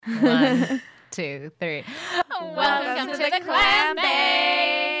1, 2, 3. Welcome to the Clam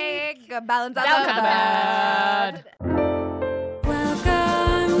Bake. Balance out Balance the bad.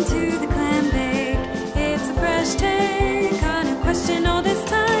 Welcome to the Clam Bake. It's a fresh take on a question all this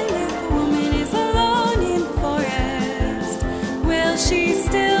time. If a woman is alone in the forest, will she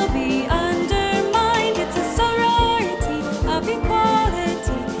still be undermined? It's a sorority of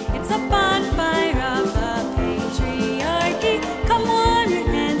equality. It's a bonfire of a patriarchy. Come on, your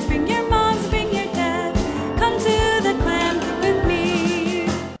hands, bring your moms, bring your dads. Come to the Clam Bake with me.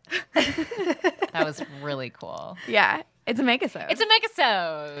 That was really cool. Yeah, it's a megasode. It's a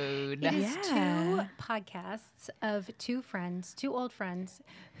megasode. It is Yeah. two podcasts of two friends, two old friends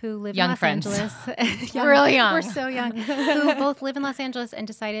who live Young in Los friends. Angeles. Really young. We're so young. Who both live in Los Angeles and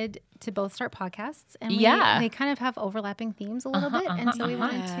decided to both start podcasts. And Yeah. they kind of have overlapping themes a little bit. And so we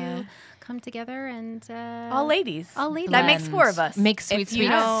wanted to come together and... all ladies. All ladies. That makes four of us. Make If sweet, you sweet,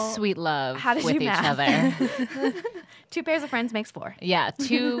 know sweet love how to with do each math. other. 2 pairs of friends makes 4. Yeah,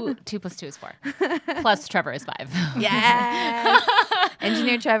 2 plus 2 is 4. Plus Trevor is 5. Yes.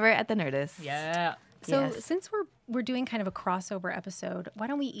 Engineer Trevor at the Nerdist. Yeah. So Yes. since we're doing kind of a crossover episode, why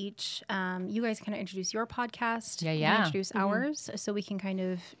don't we each, you guys kind of introduce your podcast. Yeah, we yeah. introduce ours so we can kind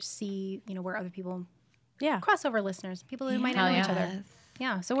of see, where other people, Yeah. crossover listeners, people who might not know Hell each yeah. other.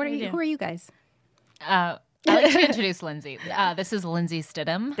 Yeah. So what are you? Who are you guys? I like to introduce Lindsay. This is Lindsay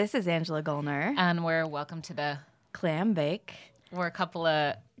Stidham, This is Angela Golner. and we're welcome to the. Clam Bake. We're a couple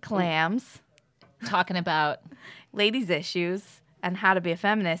of Clams. talking about Ladies issues. And how to be a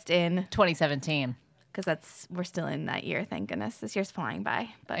feminist in, 2017. because we're still in that year, thank goodness. This year's flying by,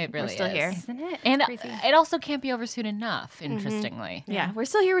 but It really we're still is. here. Isn't it? It's And crazy. it also can't be over soon enough, interestingly. Yeah, we're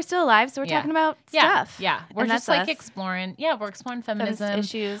still here. We're still alive. So we're Yeah. talking about Yeah, stuff. yeah. We're And just that's like us. exploring. Yeah, we're exploring Feminist feminism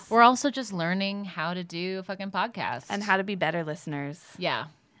issues. We're also just learning how to do fucking podcasts And how to be better listeners. Yeah,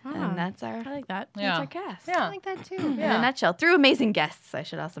 And that's our, I like that. that's Yeah. our cast. yeah. I like that too. In a nutshell, through amazing guests, I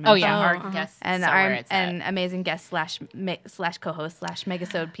should also mention. Oh yeah, our guests And are where it's and at. amazing guests slash co-host slash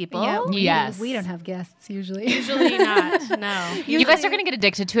megasode people. Yeah, Yes. we don't have guests usually. Usually not. No. You guys are gonna get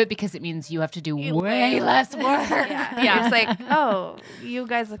addicted to it because it means you have to do way less work. Yeah. It's like, oh, you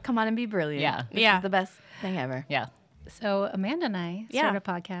guys come on and be brilliant. Yeah. This Yeah. is the best thing ever. Yeah. So Amanda and I started a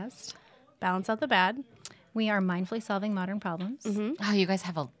podcast. Balance out the bad. We are mindfully solving modern problems. Oh, you guys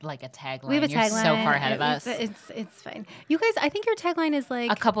have a tagline. We have a You're tagline. so far ahead of us. It's fine. You guys, I think your tagline is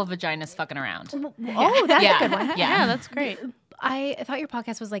like, A couple of vaginas fucking around. oh, that's Yeah. a good one. Yeah. Yeah, that's great. I thought your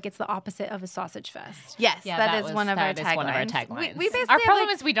podcast was like it's the opposite of a sausage fest. Yes, Yeah, that is one of our that is taglines. one of our taglines. We basically our have, problem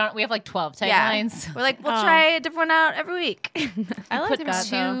like, is we have like 12 yeah. taglines. We're like, we'll Oh. try a different one out every week. I like Put that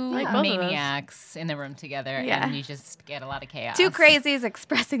two though. I like both of those. maniacs in the room together, Yeah. and you just get a lot of chaos. 2 crazies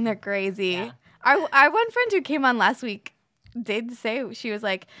expressing their crazy. Yeah. Our one friend who came on last week did say, she was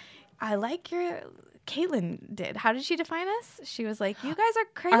like, I like your... Caitlin did. How did she define us? She was like, you guys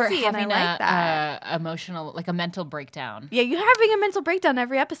are Or crazy, and I having like that. emotional, like a mental breakdown. Yeah, you're having a mental breakdown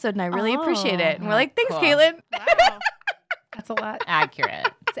every episode, and I really appreciate it. And we're like, thanks, cool. Caitlin. That's a lot. Accurate.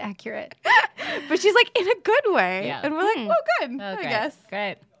 It's accurate. But she's like, in a good way. Yeah. And we're like, oh, good, Oh, I great. guess.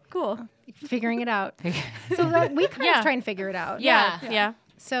 Great. Cool. Figuring it out. So that we kind of try and figure it out. Yeah. Yeah.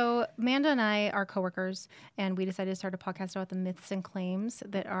 So Amanda and I are coworkers, and we decided to start a podcast about the myths and claims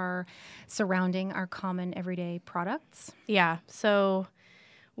that are surrounding our common everyday products. Yeah. So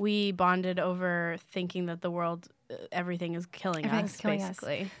we bonded over thinking that the world, everything is killing Everything's us, killing us.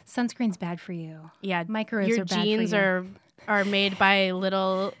 basically. Sunscreen's bad for you. Yeah. Microwaves Your are bad for jeans you. are made by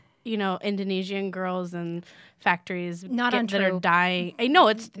little, Indonesian girls and factories Not that untrue. are dying. I know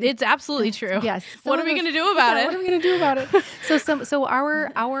it's absolutely true. Yes. What are we going to do about it? What are we going to do about it? So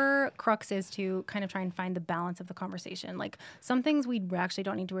our crux is to kind of try and find the balance of the conversation. Like some things we actually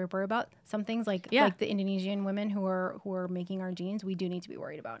don't need to worry about. Some things like the Indonesian women who are making our jeans, we do need to be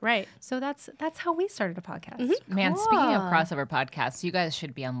worried about. Right. So that's how we started a podcast. Man, speaking of crossover podcasts, you guys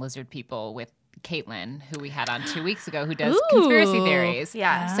should be on Lizard People with Caitlin, who we had on 2 weeks ago, who does conspiracy Ooh. theories.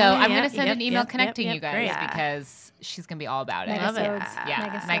 Yeah. So I'm yeah, going to send yep, an email yep, connecting yep, you guys great. Yeah. because she's going to be all about it. Love it. Megasodes. Yeah,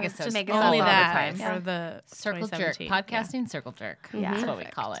 Megasodes. Megasodes. To make all us Only all the that time. time. for the Circle jerk. 2017. Podcasting circle jerk. Yeah. That's what we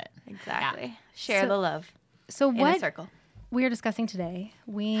call it. Exactly. Share So- the love So in a what circle. we are discussing today,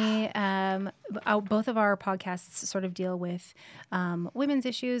 both of our podcasts sort of deal with women's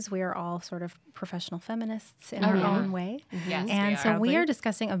issues. We are all sort of professional feminists in our own way. Yes, And so we Proudly. are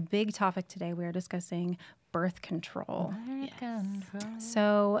discussing a big topic today. We are discussing birth control.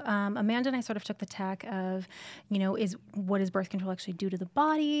 So Amanda and I sort of took the tack of, what does birth control actually do to the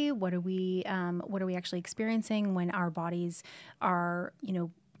body? What are we actually experiencing when our bodies are,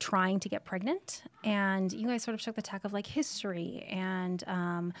 trying to get pregnant, and you guys sort of took the tack of like history and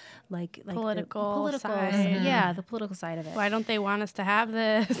like Political the side. the political side of it. Why don't they want us to have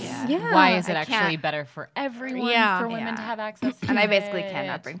this? Yeah. Why is it I actually can't- better for everyone Yeah. for women Yeah. to have access to And I it? basically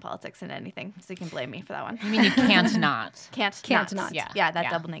cannot bring politics into anything, so you can blame me for that one. I mean, you can't not. Can't not. Yeah. Yeah, that Yeah.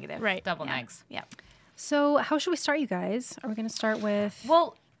 double negative. Right. Double Yeah. negs. Yeah. So how should we start, you guys? Are we going to start with?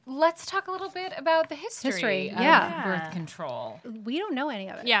 Well, let's talk a little bit about the history of yeah. birth control. We don't know any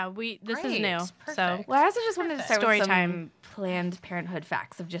of it. Yeah, this is Great. new. So Perfect. Well, I also just wanted to start Story with some time. Planned Parenthood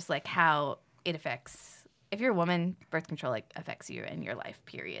facts of just like how it affects. If you're a woman, birth control like affects you in your life.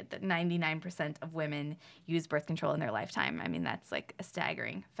 Period. That 99% of women use birth control in their lifetime. I mean, that's like a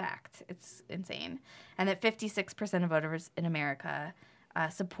staggering fact. It's insane. And that 56% of voters in America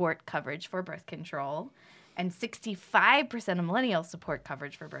support coverage for birth control, and 65% of millennials support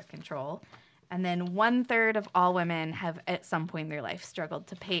coverage for birth control. And then 1/3 of all women have at some point in their life struggled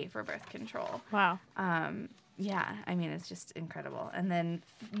to pay for birth control. wow. Yeah, I mean, it's just incredible. And then,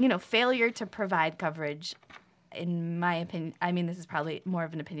 failure to provide coverage, in my opinion, I mean, this is probably more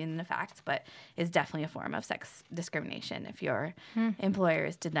of an opinion than a fact, but is definitely a form of sex discrimination if your employer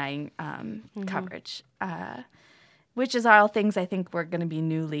is denying coverage, which is all things I think we're going to be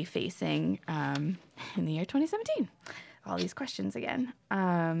newly facing in the year 2017. All these questions again.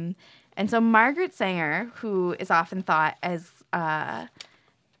 And so Margaret Sanger, who is often thought as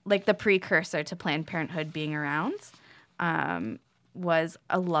like the precursor to Planned Parenthood being around, was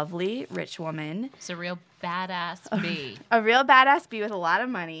a lovely rich woman, It's a real badass bee. a real badass bee with a lot of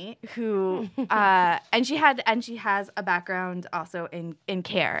money, who and she has a background also in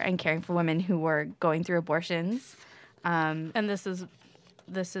care and caring for women who were going through abortions. And this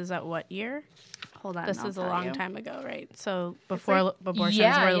is at what year? Hold on, This I'll is a tell long you. time ago, right? So before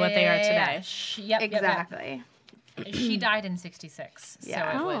abortions were what they are today. Yep, Exactly. She died in 66,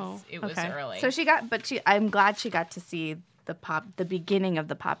 Yeah. so it was okay. early. So I'm glad she got to see the beginning of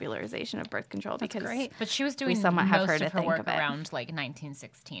the popularization of birth control, because great. but she was doing somewhat have most her to of her think work of it. around like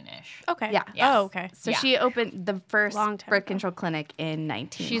 1916-ish. Okay. Yeah. Yes. Oh, okay. So Yeah. she opened the first Long time birth ago. control clinic in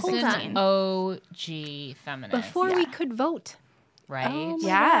She's 1916. an OG feminist, Before we could vote. right? Oh my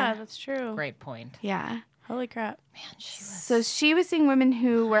Yeah. God, that's true. Great point. Yeah. Holy crap. So she was seeing women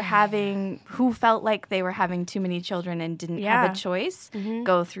who felt like they were having too many children and didn't have Yeah. a choice,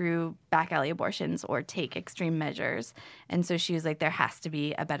 go through back alley abortions or take extreme measures. And so she was like, there has to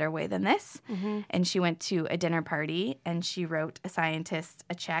be a better way than this. And she went to a dinner party and she wrote a scientist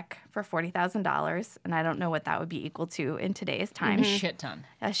a check for $40,000. And I don't know what that would be equal to in today's time. Shit ton.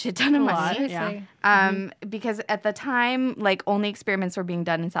 A shit ton of money. Seriously. Because at the time, like, only experiments were being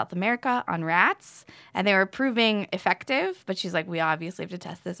done in South America on rats, and they were proving effective. But she's like, we obviously have to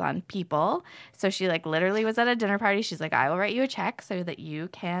test this on people. So she like literally was at a dinner party. She's like, I will write you a check so that you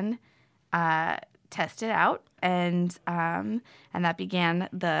can test it out, and that began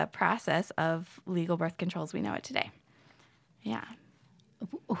the process of legal birth control as we know it today. Yeah.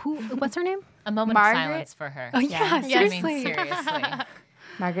 What's her name? A moment Margaret- of silence for her. Oh, yeah, I mean, seriously. seriously.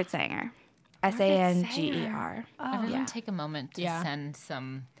 Margaret Sanger. Sanger. Everyone take a moment to Yeah. send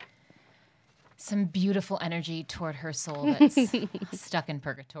some beautiful energy toward her soul that's stuck in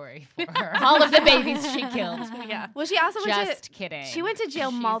purgatory for her. All of the babies she killed. Yeah. Well, she also Just kidding. She went to jail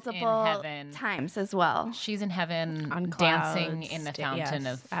She's in heaven heaven. times as well. She's in heaven On dancing clouds. in the Yes, fountain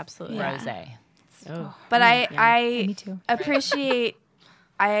of absolutely. Yeah. rose. But I Me too. appreciate.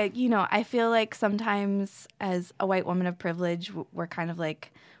 I feel like sometimes as a white woman of privilege, we're kind of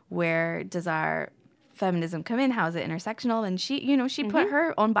like, where does our feminism come in? How is it intersectional? And she put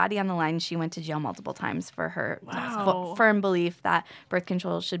her own body on the line. She went to jail multiple times for her Wow. firm belief that birth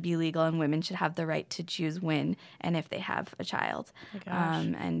control should be legal and women should have the right to choose when and if they have a child. my gosh.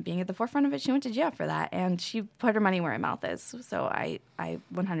 And being at the forefront of it, she went to jail for that. And she put her money where her mouth is. So I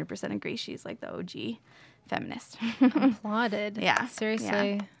 100% agree. She's like the OG feminist. Applauded. Yeah.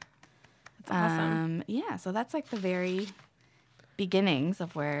 Seriously. That's awesome. So that's like the very beginnings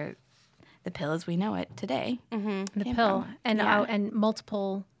of where the pill as we know it today. The came pill from. and Yeah. and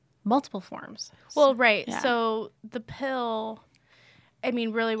multiple forms. Well, right. Yeah. So the pill, I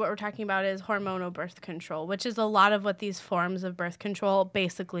mean, really what we're talking about is hormonal birth control, which is a lot of what these forms of birth control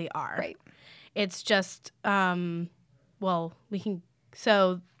basically are. Right. It's just, we can,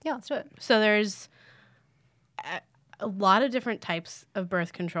 so Yeah, let's do it. So there's a lot of different types of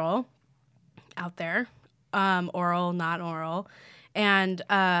birth control out there, oral, not oral. And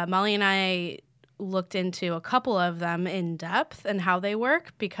Molly and I looked into a couple of them in depth and how they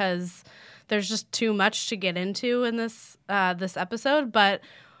work, because there's just too much to get into in this this episode. But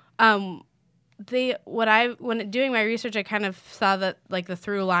when doing my research, I kind of saw that like the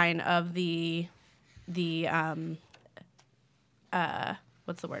through line of the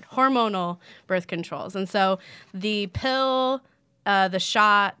what's the word? Hormonal birth controls. And so the pill, the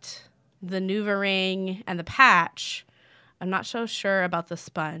shot, the NuvaRing, and the patch, I'm not so sure about the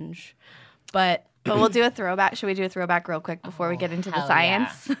sponge, but we'll do a throwback. Should we do a throwback real quick before we get into the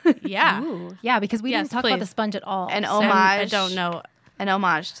science? yeah. Ooh, yeah, because we Yes, didn't talk about please. the sponge at all. An And homage. I don't know. An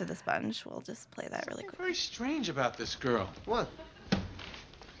homage to the sponge. We'll just play that really quick. Very strange about this girl. What?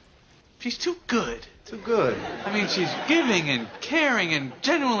 She's too good. Too good. I mean, she's giving and caring and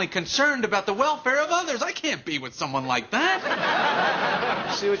genuinely concerned about the welfare of others. I can't be with someone like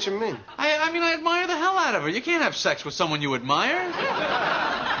that. See what you mean. I mean, I admire the hell out of her. You can't have sex with someone you admire.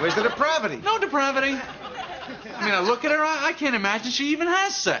 Where's the depravity? No depravity. I mean, I look at her, I can't imagine she even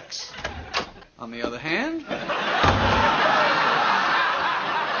has sex. On the other hand...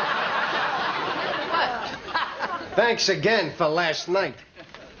 Thanks again for last night.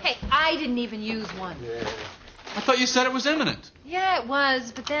 Hey, I didn't even use one. I thought you said it was imminent. Yeah, it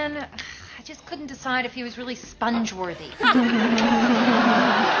was, but then I just couldn't decide if he was really sponge-worthy.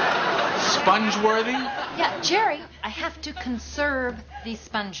 Sponge-worthy? Yeah, Jerry, I have to conserve these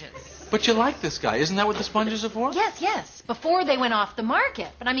sponges. But you like this guy. Isn't that what the sponges are for? Yes, before they went off the market.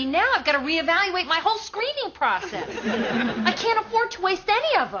 But I mean, now I've got to reevaluate my whole screening process. I can't afford to waste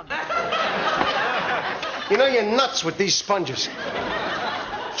any of them. You know you're nuts with these sponges.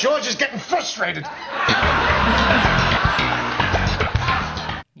 George is getting frustrated.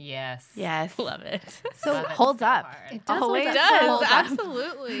 Yes. Yes. Love it. So Love it holds so up. hard. It does Always hold It up. does, Hold up.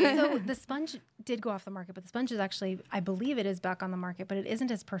 absolutely. So the sponge did go off the market, but the sponge is actually, I believe it is back on the market, but it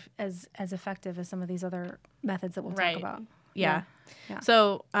isn't as effective as some of these other methods that we'll Right. talk about. Yeah. Yeah.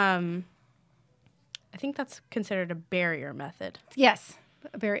 So I think that's considered a barrier method. Yes.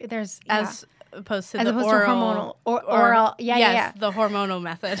 There's As opposed to As the opposed to oral, hormonal- oral. Yeah, yes, yeah. the hormonal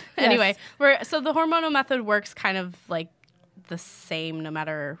method. Anyway, so the hormonal method works kind of like the same no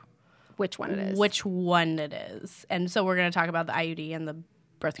matter which one it is. which one it is. And so we're going to talk about the IUD and the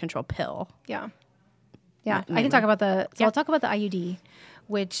birth control pill. Yeah. Yeah. I can talk about I'll talk about the IUD,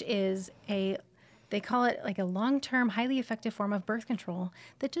 which is they call it like a long-term, highly effective form of birth control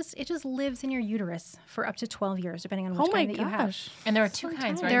that just lives in your uterus for up to 12 years, depending on which kind that you have. And there are two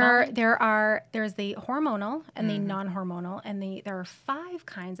kinds, right? There's the hormonal and the non-hormonal, and there are 5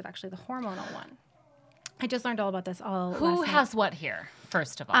 kinds of actually the hormonal one. I just learned all about this all Who last night. has what here,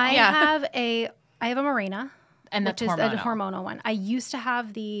 first of all? I have a Mirena, And which that's is a hormonal. hormonal one. I used to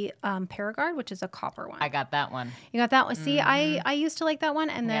have the Paragard, which is a copper one. I got that one. You got that one? See, I used to like that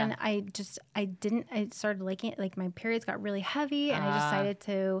one, and then Yeah. I started liking it. Like my periods got really heavy, and I decided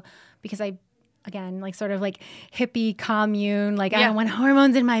to, because again, like sort of like hippie commune, like I don't want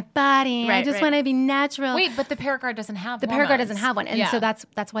hormones in my body. I just want to be natural. Wait, but the Paragard doesn't have The Paragard doesn't have one, and so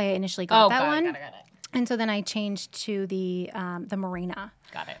that's why I initially got that one. Got it. And so then I changed to the Mirena.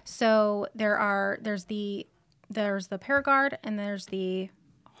 Got it. So there's the Paragard and there's the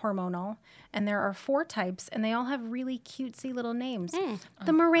hormonal, and there are 4 types, and they all have really cutesy little names.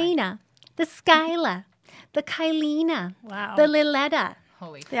 The Mirena, the Skyla, the Kylina, the Liletta.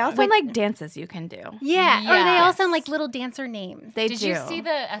 Holy They all sound like dances you can do. Yeah, or they all Yes. sound like little dancer names. They Did do. you see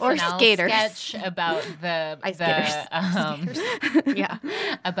the Or SNL skaters. sketch about the Ice yeah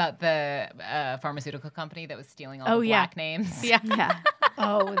about the pharmaceutical company that was stealing all the yeah. black names Yeah. Yeah.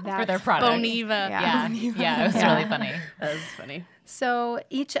 Oh, for that's their products? Boniva. Yeah. Yeah, it was really funny. That was funny. So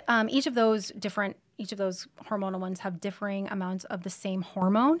each of those hormonal ones have differing amounts of the same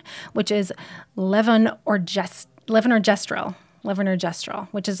hormone, which is levonorgestrel,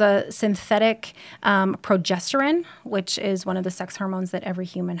 which is a synthetic progesterone, which is one of the sex hormones that every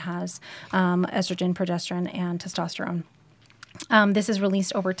human has, estrogen, progesterone, and testosterone. This is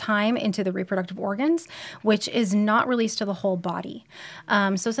released over time into the reproductive organs, which is not released to the whole body.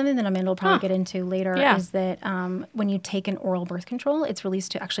 So something that Amanda will probably get into later is that when you take an oral birth control, it's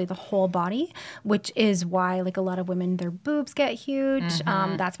released to actually the whole body, which is why like a lot of women, their boobs get huge.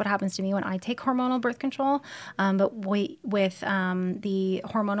 That's what happens to me when I take hormonal birth control. But with the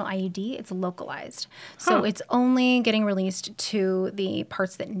hormonal IUD, it's localized. So it's only getting released to the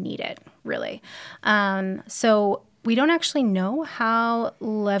parts that need it, really. So we don't actually know how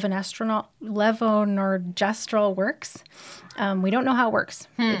levonorgestrel works. We don't know how it works.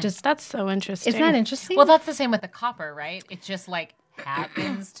 That's so interesting. Isn't that interesting? Well, that's the same with the copper, right? It just like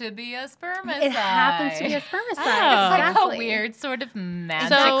happens to be a spermicide. it happens to be a spermicide. It's like Exactly. a weird sort of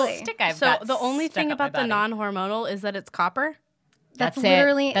magic So, stick I've so got the only stuck thing up my about the body. non-hormonal is that it's copper. That's it.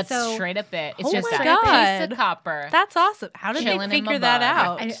 literally That's so. straight up it. It's Oh just my a God. piece of copper. That's awesome. How did Chilling they in my figure that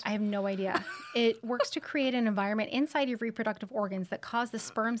bud. out? I have no idea. It works to create an environment inside your reproductive organs that cause the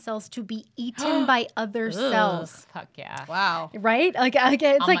sperm cells to be eaten by other cells. Fuck yeah. Wow. Right? Like it's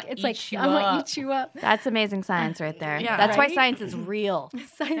I'ma like it's eat like you I'm gonna up. eat you up. That's amazing science right there. Yeah. That's why Right? science is real.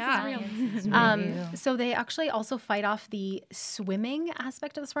 Science is real. So they actually also fight off the swimming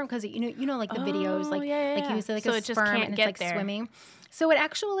aspect of the sperm because you know like the videos like you say like So a it just sperm can't and it's get like there. swimming. So it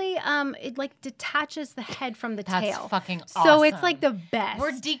actually it like detaches the head from the That's tail. fucking So it's awesome. like the best.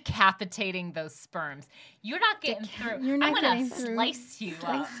 We're decapitating those sperms. You're not getting through. You're not I'm gonna getting through. slice you up.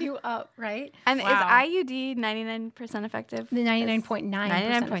 Slice you up, right? And Wow. is IUD 99% effective? The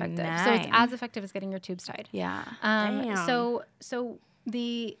 99.9% effective. So it's 99.9. as effective as getting your tubes tied. Yeah. Damn. So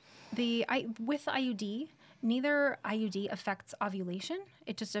the with IUD, neither IUD affects ovulation.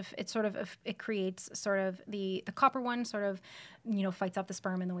 It just it creates sort of the copper one sort of fights off the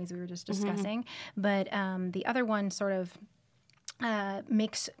sperm in the ways we were just discussing, but the other one sort of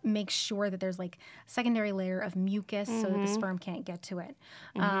makes sure that there's like a secondary layer of mucus so that the sperm can't get to it.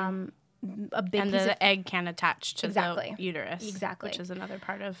 A big And piece of the egg can attach to Exactly. the uterus. Exactly. Which is another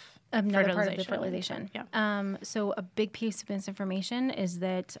part of another part of the fertilization. fertilization. Yeah. So a big piece of misinformation is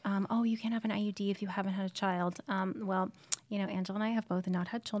that you can't have an IUD if you haven't had a child. Well, Angela and I have both not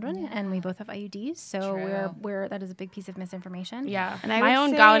had children, and we both have IUDs. So we're that is a big piece of misinformation. Yeah. And I My would own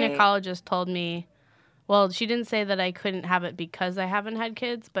say- gynecologist told me, well, she didn't say that I couldn't have it because I haven't had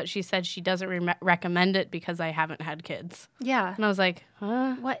kids, but she said she doesn't recommend it because I haven't had kids. Yeah. And I was like,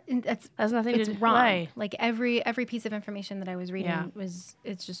 huh? What? And That has nothing it's to do wrong. Why? Like every piece of information that I was reading Yeah.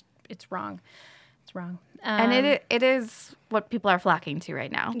 it's wrong. It's wrong. And it is what people are flocking to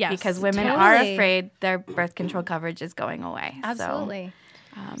right now. Yes, Because women are totally. afraid their birth control coverage is going away. Absolutely.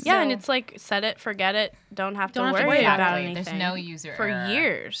 Yeah, and So- it's like set it, forget it, don't have to Don't have to worry worry about about it. anything. There's no user for error.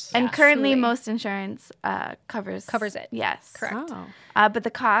 years. And currently, truly. most insurance covers it. Yes, Correct. Oh. But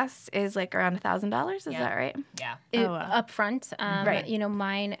the cost is like around $1,000. Is that right? Yeah. wow. Up front. Right.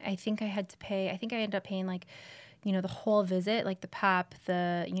 Mine, I think I ended up paying like, the whole visit, like the PAP,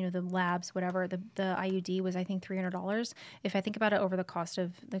 the labs, whatever. The IUD was, I think, $300. If I think about it over the course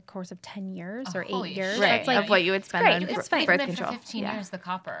of 10 years or 8 holy years, shit. Right. that's like of what you would spend great. on It's birth fine. birth Even control. for 15 yeah. years, the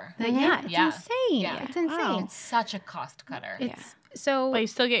copper. yeah, it's Yeah. insane. Yeah. It's insane. It's such a cost cutter. It's so But you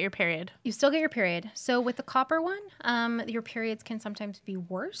still get your period. you still get your period. So with the copper one, your periods can sometimes be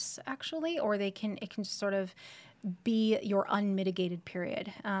worse actually, or it can just sort of be your unmitigated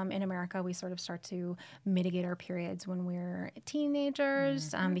period. In America, we sort of start to mitigate our periods when we're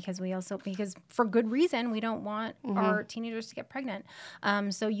teenagers, because for good reason we don't want our teenagers to get pregnant.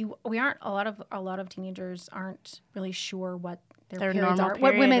 So a lot of teenagers aren't really sure what their periods normal are. What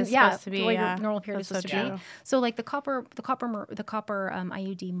period women, is yeah, supposed to be, what yeah. your normal period That's is supposed so to true. be. So like the copper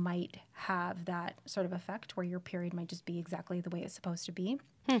IUD might have that sort of effect where your period might just be exactly the way it's supposed to be.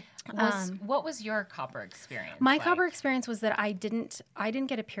 What was your copper experience? My like? copper experience was that I didn't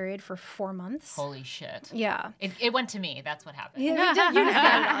get a period for 4 months. Holy shit. Yeah. It went to me. That's what happened. Yeah, you just got it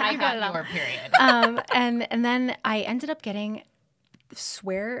all. I You got it got all. your period. And then I ended up getting,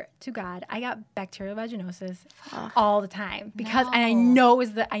 swear to God, I got bacterial vaginosis all the time because and I know it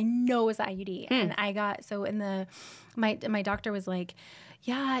was the IUD, and I got my doctor was like,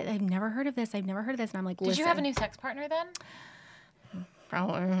 yeah, I've never heard of this, and I'm like, Did you have a new sex partner then?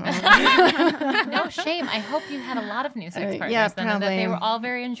 Probably. No shame. I hope you had a lot of new sex partners yeah, then, and that they probably. were all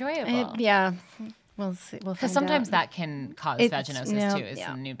very enjoyable. Yeah, we'll see. We'll Because find sometimes out. that can cause It's- vaginosis no, too, is yeah.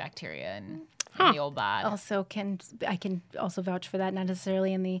 some new bacteria in the old bod. also I can also vouch for that, not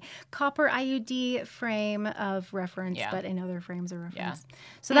necessarily in the copper IUD frame of reference, Yeah. but in other frames of reference. Yeah.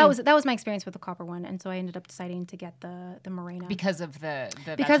 So that was my experience with the copper one, and so I ended up deciding to get the Mirena Because of the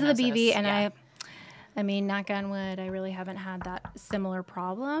because of the BV, vaginosis. and Yeah. I mean, knock on wood, I really haven't had that similar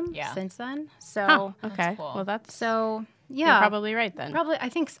problem Yeah. since then. So Okay. cool. Well, that's so you're yeah, probably right then. Probably, I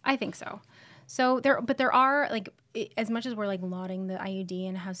think so. So there are like as much as we're like lauding the IUD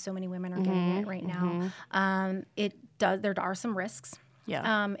and how so many women are getting it right now. There are some risks.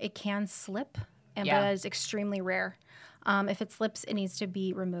 Yeah. It can slip, but Yeah. it's extremely rare. If it slips, it needs to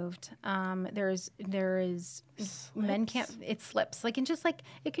be removed. There is men can't. It slips like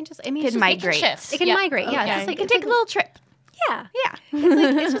it can just. I mean, it's Can just, migrate. shift. It can Yeah. migrate. Yeah, Okay. it's just like You can take a little trip. yeah, yeah.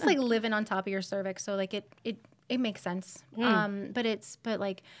 It's just like living on top of your cervix. So like it makes sense. But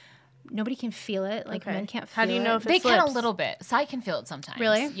like nobody can feel it. Like Okay. men can't feel How do you know it. if They it can a slips? little bit. So I can feel it sometimes.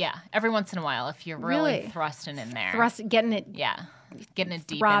 Really? Yeah. Every once in a while if you're really, Really? thrusting in there. getting it Yeah. Getting it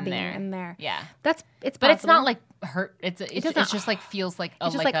deep throbbing in there. in there. Yeah. It's But it's not possible. like hurt. It's doesn't- just like feels like a,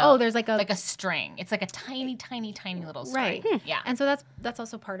 It's just like like, a, oh, there's like a- like a string. It's like a tiny, tiny, tiny little string. Right. Yeah. And so that's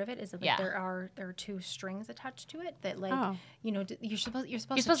also part of it is that like, Yeah. there are 2 strings attached to it that like Oh. you know you're supposed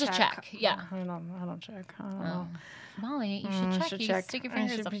supposed to check. Yeah. I don't check. I don't know. Molly, you should check. should you check. stick your I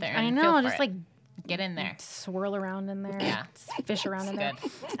fingers should up be- there. I and know, feel for just it. like get in there. swirl around in there. Yeah. Fish around in there.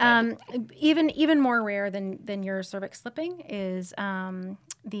 Good. Even more rare than your cervix slipping is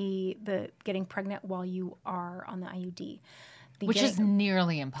the getting pregnant while you are on the IUD. Which is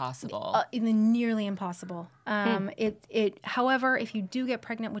nearly impossible. Nearly impossible. However, if you do get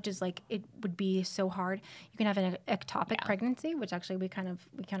pregnant, which is like it would be so hard, you can have an ectopic pregnancy, which actually we kind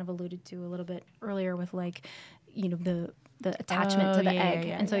of alluded to a little bit earlier with like, you know, the attachment to the egg,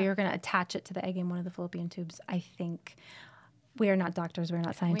 and so you're going to attach it to the egg in one of the fallopian tubes. I think we are not doctors, we're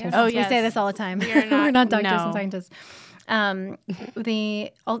not scientists. Oh, We yes. say this all the time. We are not- We're not doctors no. and scientists.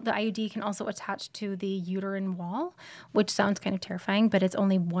 The IUD can also attach to the uterine wall, which sounds kind of terrifying, but it's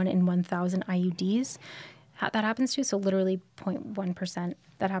only 1 in 1,000 IUDs that happens to. So literally 0.1%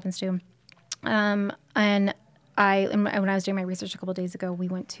 that happens to. And when I was doing my research a couple of days ago, I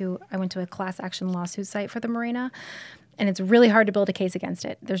went to a class action lawsuit site for the Mirena, and it's really hard to build a case against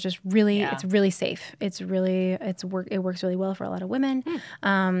it. There's just really, it's really safe. It works really well for a lot of women.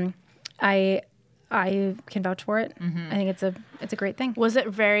 I can vouch for it. I think it's a great thing. Was it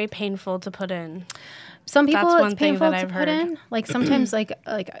very painful to put in? Some people That's one it's thing painful that to I've put heard. in. Like sometimes like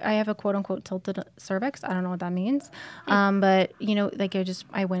I have a quote unquote tilted cervix. I don't know what that means. But you know, like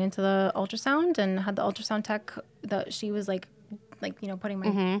I went into the ultrasound and had the ultrasound tech she was like you know, putting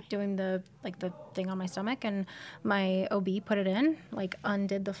my doing the thing on my stomach, and my OB put it in, like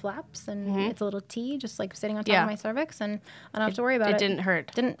undid the flaps, and it's a little T just like sitting on top of my cervix, and I don't have to worry about it. It didn't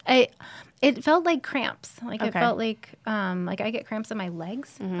hurt. It felt like cramps. Like it Okay. felt like I get cramps in my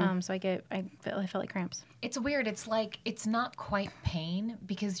legs. So I felt like cramps. It's weird. It's like it's not quite pain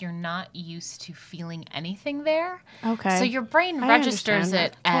because you're not used to feeling anything there. Okay. So your brain I registers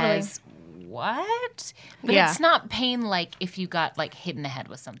understand it that. as what? But Yeah. it's not pain like if you got like hit in the head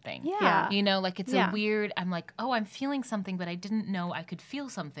with something. Yeah. You know, like it's Yeah. a weird, I'm like, oh, I'm feeling something, but I didn't know I could feel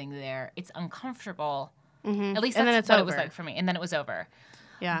something there. It's uncomfortable. At least And that's then it's what it was over. like for me. And then it was over.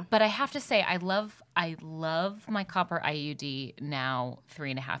 Yeah. But I have to say, I love my copper IUD now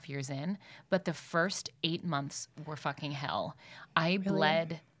 3.5 years in. But the first 8 months were fucking hell. I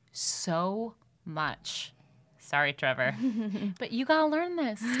bled so much. Sorry, Trevor. But you gotta learn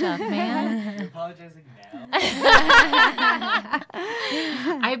this stuff, man. You're apologizing now.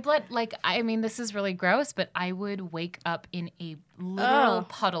 I bled this is really gross, but I would wake up in a literal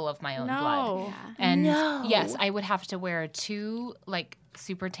puddle of my own blood. And yes, I would have to wear 2 like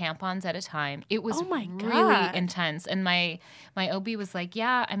super tampons at a time. It was my really God. intense. And my OB was like,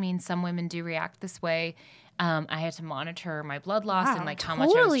 yeah, I mean, some women do react this way. I had to monitor my blood loss and like how much I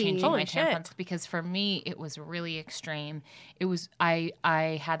was totally. changing Holy my shit. tampons because for me it was really extreme. It was I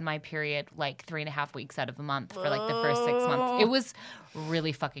had my period like 3.5 weeks out of the month for like the first 6 months. It was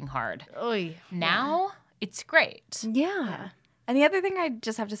really fucking hard. Oy. Now it's great. Yeah. And the other thing I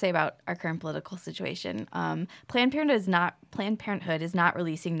just have to say about our current political situation, Planned Parenthood is not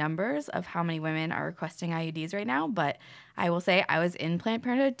releasing numbers of how many women are requesting IUDs right now. But I will say I was in Planned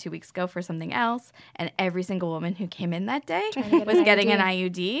Parenthood 2 weeks ago for something else, and every single woman who came in that day was getting an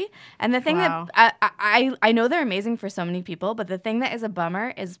IUD. And the thing Wow. that I know they're amazing for so many people, but the thing that is a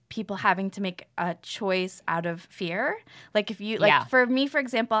bummer is people having to make a choice out of fear. Like if you for me, for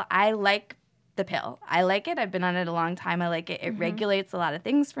example, I like the pill. I like it. I've been on it a long time. I like it. It regulates a lot of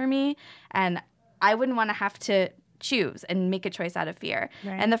things for me. And I wouldn't want to have to choose and make a choice out of fear.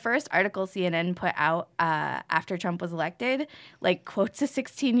 Right. And the first article CNN put out after Trump was elected, like quotes a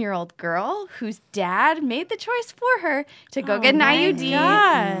 16-year-old girl whose dad made the choice for her to go get an IUD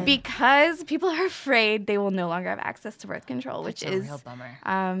God. because people are afraid they will no longer have access to birth control, which It's a is real bummer.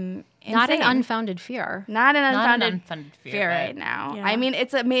 Not an insane. unfounded fear. Not an Not an unfounded unfounded fear right now. Yeah. I mean,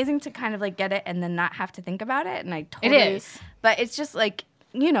 it's amazing to kind of like get it and then not have to think about it. And I totally, is. But it's just like,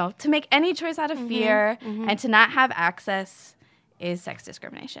 you know, to make any choice out of fear and to not have access is sex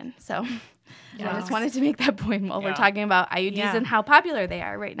discrimination. So I just wanted to make that point while we're talking about IUDs Yeah. and how popular they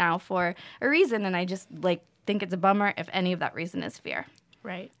are right now for a reason. And I just like think it's a bummer if any of that reason is fear.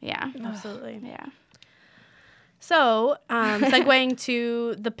 Right. Yeah. Absolutely. Yeah. So, segueing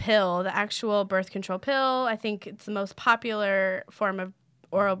to the pill, the actual birth control pill, I think it's the most popular form of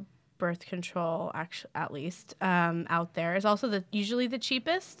oral birth control, at least, out there. It's also usually the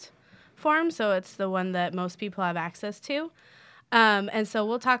cheapest form, so it's the one that most people have access to. And so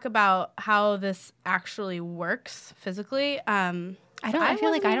we'll talk about how this actually works physically. I feel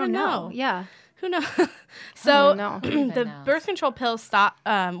like I don't know. Yeah. Who knows? So no. the knows? birth control pill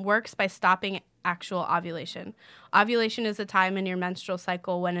works by stopping actual ovulation. Ovulation is a time in your menstrual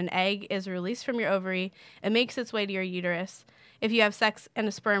cycle when an egg is released from your ovary and makes its way to your uterus. If you have sex and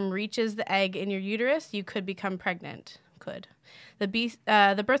a sperm reaches the egg in your uterus, you could become pregnant.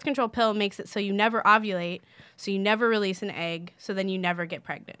 The birth control pill makes it so you never ovulate, so you never release an egg, so then you never get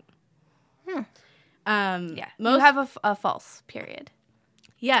pregnant. You have a false period.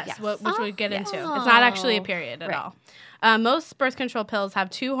 Yes, which we'd get into. It's not actually a period at all. Most birth control pills have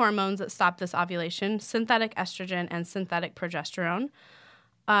 2 hormones that stop this ovulation, synthetic estrogen and synthetic progesterone.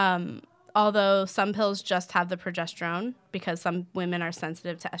 Although some pills just have the progesterone because some women are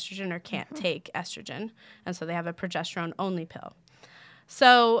sensitive to estrogen or can't take estrogen. And so they have a progesterone-only pill.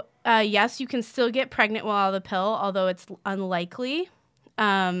 So, yes, you can still get pregnant while on the pill, although it's unlikely.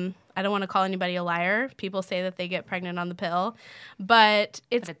 I don't want to call anybody a liar. People say that they get pregnant on the pill, but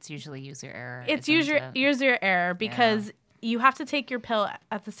it's usually user error. It's user error because you have to take your pill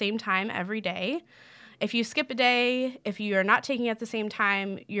at the same time every day. If you skip a day, if you are not taking it at the same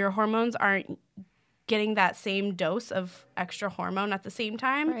time, your hormones aren't getting that same dose of extra hormone at the same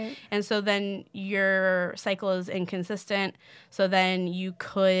time. Right. And so then your cycle is inconsistent. So then you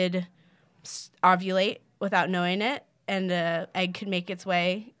could ovulate without knowing it. And the egg could make its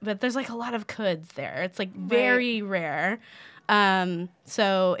way. But there's like a lot of coulds there. It's like very rare.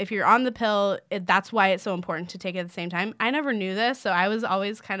 So if you're on the pill, that's why it's so important to take it at the same time. I never knew this, so I was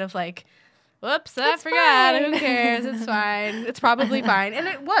always kind of like, whoops, I forgot. Who cares? It's fine. It's probably fine. And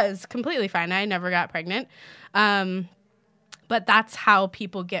it was completely fine. I never got pregnant. But that's how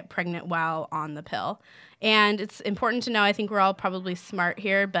people get pregnant while on the pill. And it's important to know, I think we're all probably smart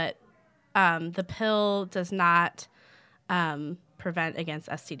here, but the pill does not prevent against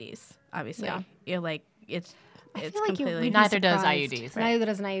STDs, obviously. Yeah. You're like, it's I feel like completely... Neither does surprised. IUDs. Neither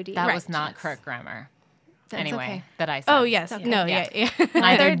does an IUD. That was not correct grammar. That's Anyway, okay. that I said. Oh, yes. Okay. No, Yeah. yeah.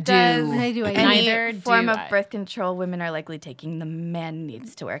 Neither does do. Neither do I. Neither Any form do of I. birth control women are likely taking, the man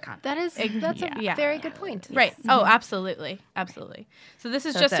needs to wear condoms. That's a very good point. Right. Oh, absolutely. Absolutely. So this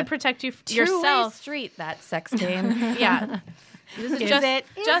is So just it's to a protect you Two-way yourself. street, that sex game. Yeah. This is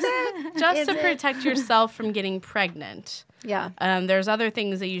just to protect yourself from getting pregnant. Yeah. There's other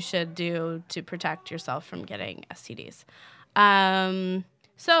things that you should do to protect yourself from getting STDs.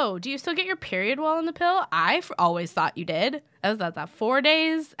 So, do you still get your period while on the pill? I always thought you did. That was that 4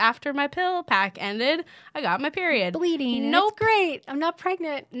 days after my pill pack ended, I got my period. Bleeding. Nope. It's great. I'm not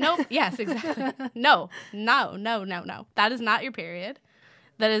pregnant. Nope. Yes, exactly. No. That is not your period.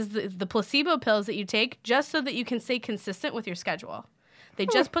 That is the placebo pills that you take just so that you can stay consistent with your schedule. They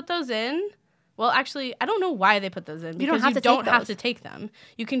just put those in. Well, actually, I don't know why they put those in. You don't Because have you to don't take have those. to take them.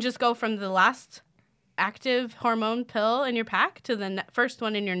 You can just go from the last active hormone pill in your pack to the first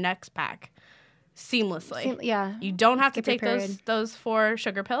one in your next pack seamlessly. Yeah. You don't have to Skip your take period. those 4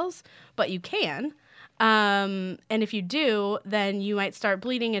 sugar pills, but you can. And if you do, then you might start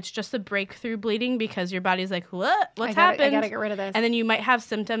bleeding. It's just a breakthrough bleeding because your body's like, what? What's happened? I gotta get rid of this. And then you might have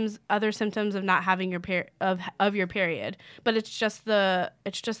other symptoms of not having your of your period. But it's just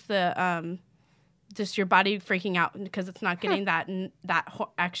just your body freaking out because it's not getting that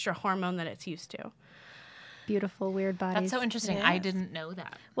extra hormone that it's used to. Beautiful, weird bodies. That's so interesting. I didn't know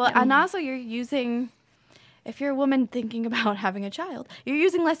that. Well, and also you're using, if you're a woman thinking about having a child, you're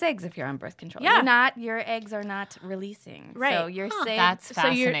using less eggs if you're on birth control. Yeah. Your eggs are not releasing. Right. So you're saving. That's So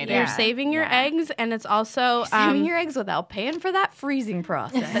you're fascinating. saving your eggs, and it's also saving your eggs without paying for that freezing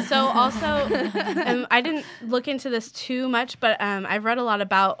process. So also, I didn't look into this too much, but I've read a lot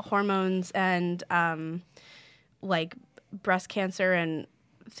about hormones and like breast cancer and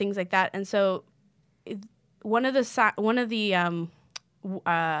things like that. And so, one of the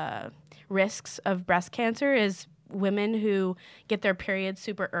risks of breast cancer is women who get their period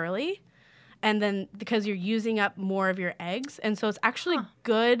super early. And then because you're using up more of your eggs, and so it's actually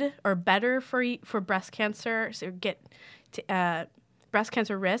good or better for breast cancer. So breast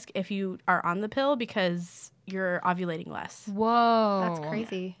cancer risk if you are on the pill because you're ovulating less. Whoa. That's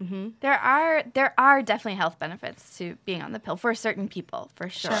crazy. Mm-hmm. There are definitely health benefits to being on the pill for certain people, for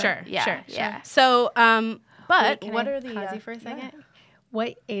sure. Sure. Yeah. So, but Wait, what can I are the? pause you for a second?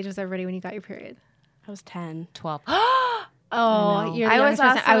 What age was everybody when you got your period? I was 10. 12. Oh, you're the I was youngest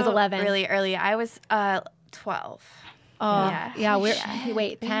person. I was also 11. really early. I was 12. Oh, Yeah. yeah.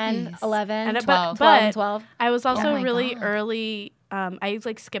 Wait, 10, 11, And 12, but- 12, and 12. I was also my really God. early. I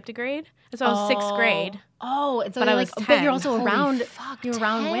like skipped a grade, so I was sixth grade. Oh, and so But I you're was but 10. you're also Holy around. fuck, You're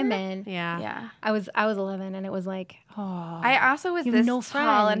around 10? women. Yeah. Yeah. I was 11, and it was like, oh. I also was You have this no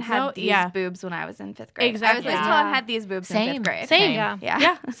tall and friends. had No, these yeah. boobs when I was in 5th grade. I Exactly. was this tall and had these boobs in Same. 5th grade. Same. Yeah. Yeah.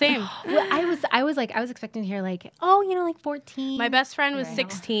 Yeah. Same. Well, I was expecting to hear like, oh, like 14. My best friend was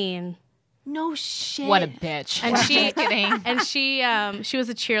 16. No shit. What a bitch. And she Just kidding. and she was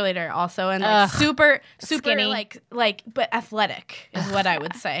a cheerleader also, and like super Skinny. like but athletic is what I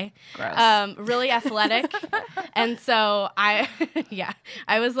would say. Gross. Really athletic. And so I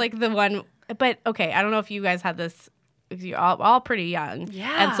was like the one. But okay, I don't know if you guys had this. You're all pretty young.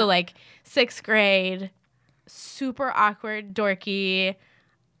 Yeah. And so like 6th grade, super awkward, dorky.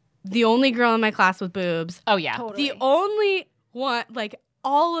 The only girl in my class with boobs. Oh yeah. The only one, like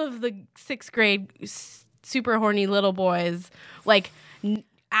all of the 6th grade super horny little boys, like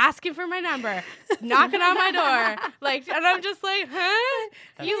asking for my number, knocking on my door, like, and I'm just like, huh?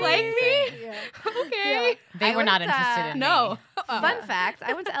 You like me? Okay. They were I not was, interested in No. Fun fact,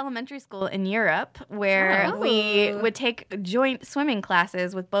 I went to elementary school in Europe where we would take joint swimming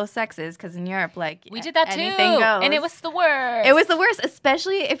classes with both sexes because in Europe, like, We did that too. anything goes. And it was the worst. It was the worst,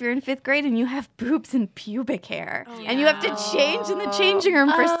 especially if you're in 5th grade and you have boobs and pubic hair. And you have to change in the changing room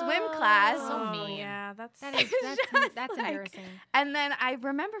for swim class. so mean. Yeah, that's That's embarrassing. And then I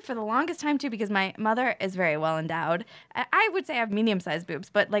remember for the longest time too, because my mother is very well endowed. I would say I have medium-sized boobs,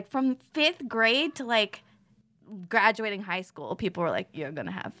 but like from 5th grade to like graduating high school, people were like, "You're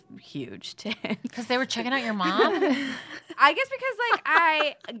gonna have huge tits." Because they were checking out your mom. I guess because like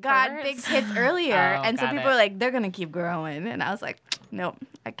I got big tits earlier, Oh, and so got people it. were like, "They're gonna keep growing," and I was like, "Nope,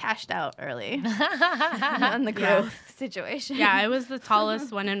 I cashed out early on the growth situation." Yeah, I was the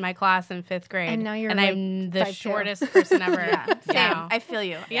tallest one in my class in 5th grade. And now you're, I'm like, the 5'2". shortest person ever. Yeah, same. now. I feel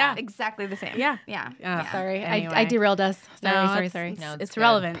you. Yeah. exactly the same. Yeah. yeah. Sorry, Anyway. I derailed us. No, Sorry. it's, it's it's good.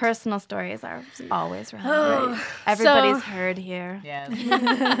 relevant. Personal stories are always relevant. Everybody's heard here.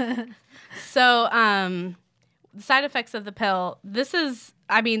 Yes. So, the side effects of the pill. This is,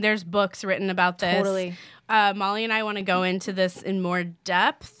 I mean, there's books written about this. Totally. Molly and I want to go into this in more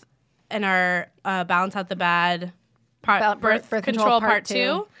depth in our Balance Out the Bad birth control part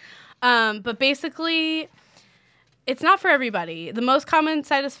 2. But basically, it's not for everybody. The most common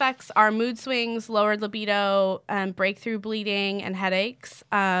side effects are mood swings, lowered libido, breakthrough bleeding, and headaches.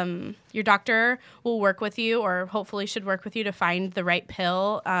 Your doctor will work with you, or hopefully should work with you, to find the right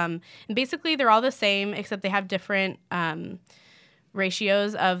pill. And basically, they're all the same, except they have different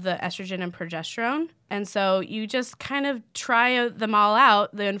ratios of the estrogen and progesterone. And so you just kind of try them all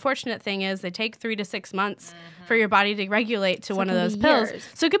out. The unfortunate thing is they take 3 to 6 months for your body to regulate to one it of can those be pills. years.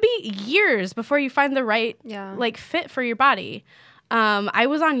 So it could be years before you find the right like fit for your body. I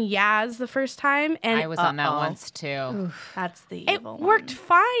was on Yaz the first time, and I was on that once too. That's the it evil worked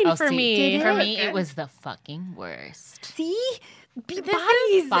fine for see, me. For me, it was the fucking worst. See?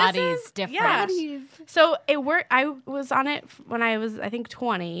 Bodies different. Yeah. So it worked. I was on it when I was, I think,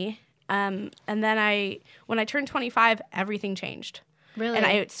 20. And then when I turned 25, everything changed. Really? And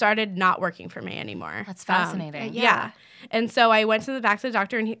it started not working for me anymore. That's fascinating. Yeah. And so I went back to the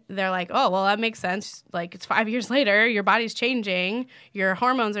doctor, and they're like, "Oh, well, that makes sense. Like, it's 5 years later, your body's changing, your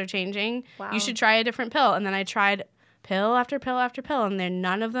hormones are changing. Wow. You should try a different pill." And then I tried pill after pill after pill, and then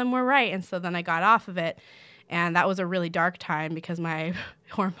none of them were right. And so then I got off of it, and that was a really dark time because my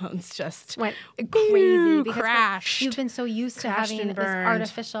hormones just Went crazy because crashed. you've been so used to Crashed having and this burned.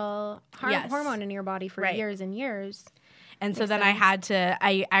 artificial Yes. hormone in your body for Right. years and years. And so then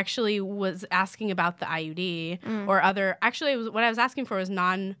I actually was asking about the IUD or other, actually what I was asking for was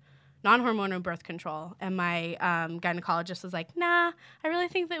non-hormonal birth control. And my gynecologist was like, "Nah, I really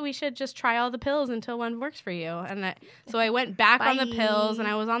think that we should just try all the pills until one works for you." And so I went back on the pills, and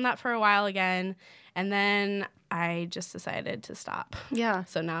I was on that for a while again. And then I just decided to stop. Yeah.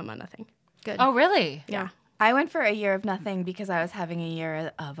 So now I'm on nothing. Oh, really? Yeah. I went for a year of nothing because I was having a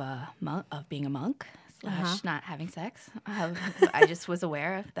year of being a monk / not having sex. I just was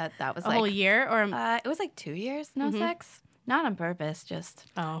aware that was A like whole year or it was like 2 years no sex. Not on purpose, just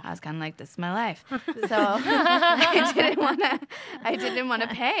I was kind of like, this is my life. So I didn't want to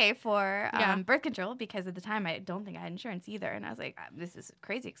pay for birth control because at the time I don't think I had insurance either, and I was like, this is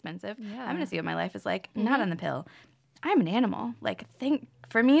crazy expensive. Yeah. I'm gonna see what my life is like, not on the pill. I'm an animal. Like,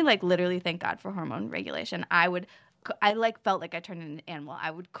 literally thank God for hormone regulation. I felt like I turned into an animal.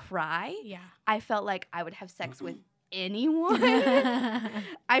 I would cry. Yeah. I felt like I would have sex with anyone.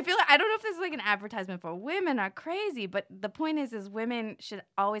 I feel like, I don't know if this is like an advertisement for women are crazy, but the point is women should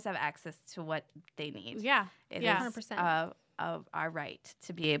always have access to what they need. Yeah. It Yeah. is 100%. of our right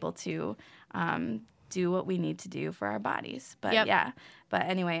to be able to do what we need to do for our bodies. But Yep. but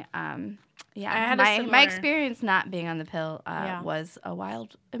anyway, I had a my similar- experience not being on the pill Yeah. was a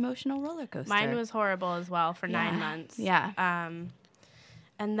wild emotional roller coaster. Mine was horrible as well for 9 Yeah. months. Yeah.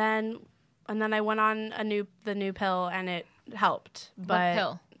 And then I went on the new pill and it helped. But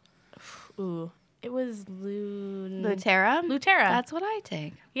What pill? Ooh, it was Lutera. Lutera. That's what I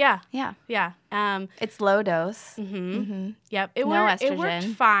take. yeah. Yeah. Yeah. It's low dose. Yep. It No worked. It worked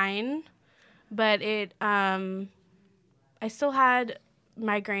estrogen. fine, but it I still had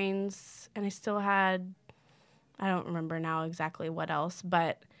migraines and I still had, I don't remember now exactly what else,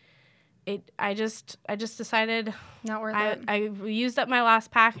 but I just decided Not worth it. I used up my last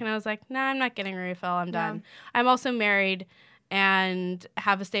pack and I was like, nah, I'm not getting a refill. I'm done. I'm also married and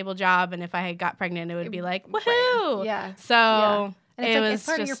have a stable job, and if I had got pregnant, it would be like, woohoo! Yeah. So Yeah. And it's it like was it's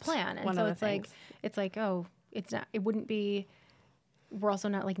part of your just plan, and one so of the it's like things. it's like oh, it's not. It wouldn't be. We're also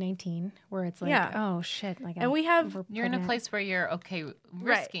not like 19, where it's like Yeah. oh shit, like And we have- You're in a place where you're okay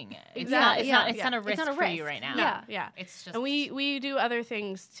risking it. It's Exactly. not. Yeah. It's not a It's risk not a for you risk. right now. Yeah. Yeah. It's just. And we do other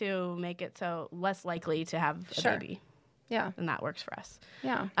things to make it so less likely to have a Sure. baby, yeah, and that works for us.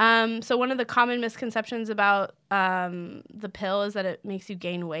 yeah. So one of the common misconceptions about the pill is that it makes you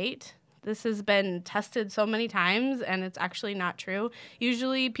gain weight. This has been tested so many times, and it's actually not true.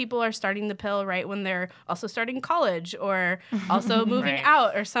 Usually people are starting the pill right when they're also starting college or also moving Right.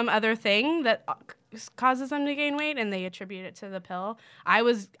 out or some other thing that causes them to gain weight, and they attribute it to the pill.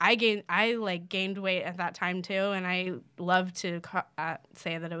 I gained weight at that time too, and I love to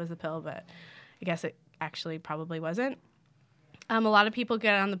say that it was the pill, but I guess it actually probably wasn't. A lot of people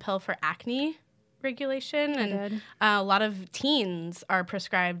get on the pill for acne regulation, and did. a lot of teens are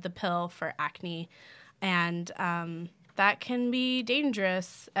prescribed the pill for acne, and that can be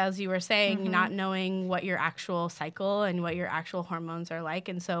dangerous, as you were saying, not knowing what your actual cycle and what your actual hormones are like.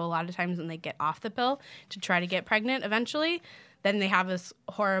 And so a lot of times when they get off the pill to try to get pregnant eventually, then they have this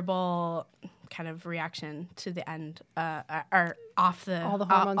horrible kind of reaction to the end, or off the All the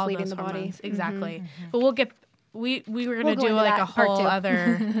hormones all leaving those the body. hormones. Exactly. But we'll get. We were gonna We'll go do into like that a part whole two.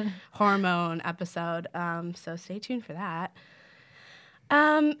 other hormone episode, so stay tuned for that.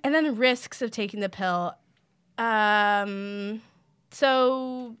 And then risks of taking the pill.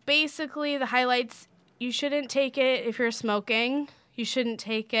 So basically, the highlights: you shouldn't take it if you're smoking. You shouldn't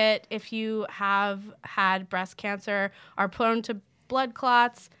take it if you have had breast cancer, are prone to blood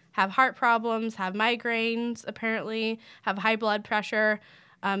clots, have heart problems, have migraines, apparently, have high blood pressure.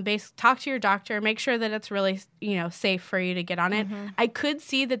 Talk to your doctor. Make sure that it's really, safe for you to get on it. I could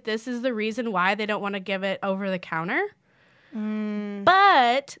see that this is the reason why they don't want to give it over the counter.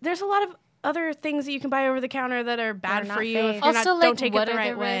 But there's a lot of other things that you can buy over the counter that are bad not for you safe. if you're also, don't take what it the are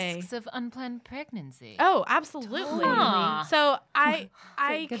right the way. risks of unplanned pregnancy? Oh, absolutely. Totally. So I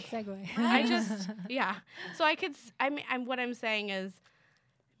Good segue. I just So what I'm saying is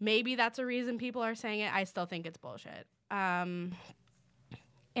maybe that's a reason people are saying it. I still think it's bullshit. And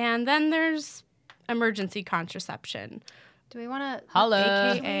then there's emergency contraception. Do we want to?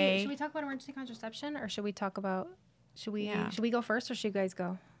 Holla. Should we talk about emergency contraception, or should we talk about? Should we go first, or should you guys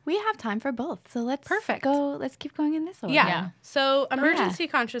go? We have time for both, so let's Perfect. go. Let's keep going in this order. Yeah. So emergency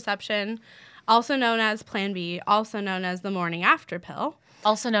contraception, also known as Plan B, also known as the morning after pill.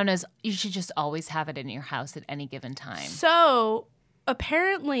 Also known as you should just always have it in your house at any given time. So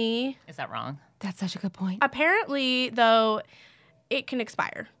apparently, Is that wrong? That's such a good point. apparently though, it can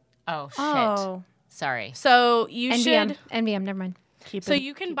expire. Oh shit. Oh, Sorry. So you NVM. NVM. Never mind. so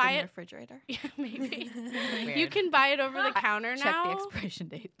you can buy in the it. refrigerator. Maybe you Weird. can buy it over the counter Check now. the expiration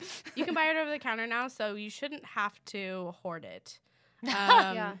date. You can buy it over the counter now, so you shouldn't have to hoard it.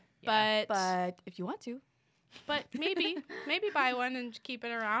 Yeah. But if you want to, maybe buy one and keep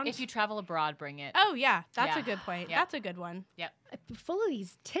it around. If you travel abroad, bring it. oh yeah, that's Yeah. a good point. Yeah. That's a good one. Yep. Full of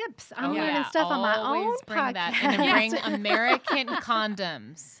these tips. Oh, I'm learning yeah. stuff on my Always own bring podcast. that and then bring American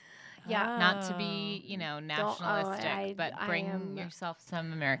condoms. Yeah. Not to be, nationalistic, but I bring am- yourself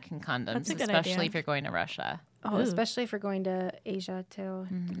some American condoms, That's a good especially idea. if you're going to Russia. Oh, especially if we're going to Asia too.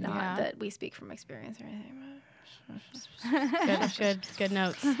 Not Yeah. that we speak from experience or anything. Good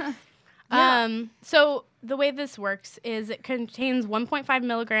notes. So the way this works is it contains 1.5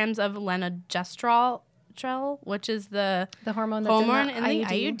 milligrams of lenagestrel, which is the The hormone that's hormone in the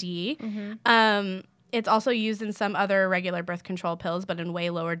IUD. It's also used in some other regular birth control pills, but in way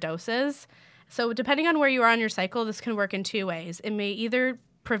lower doses. So depending on where you are on your cycle, this can work in two ways. It may either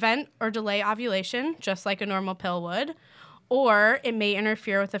prevent or delay ovulation, just like a normal pill would, or it may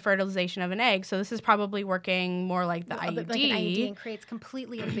interfere with the fertilization of an egg. So this is probably working more like the IUD. Like an IUD, and creates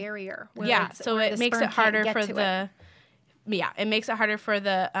completely a barrier. So where it the makes sperm it harder can't for get to the... it. Yeah, it makes it harder for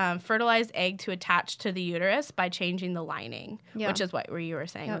the fertilized egg to attach to the uterus by changing the lining, which is what you were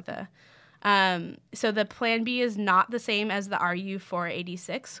saying with the... so the Plan B is not the same as the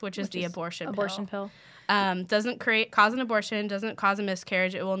RU486, which is the abortion pill. Doesn't cause an abortion, doesn't cause a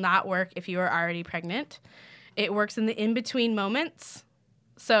miscarriage. It will not work if you are already pregnant. It works in the in-between moments.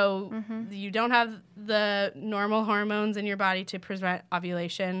 So you don't have the normal hormones in your body to prevent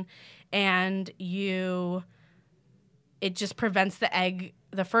ovulation, and it just prevents the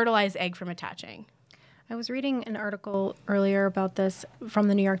fertilized egg from attaching. I was reading an article earlier about this from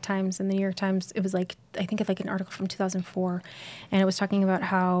the New York Times, and the New York Times, it was like, I think it's like an article from 2004, and it was talking about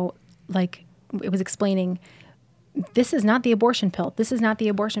how, like, it was explaining, this is not the abortion pill. This is not the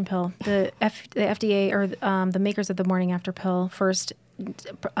abortion pill. The FDA, or the makers of the morning after pill, first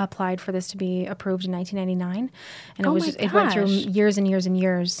applied for this to be approved in 1999, and it went through years and years and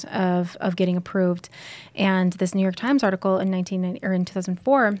years of getting approved. And this New York Times article in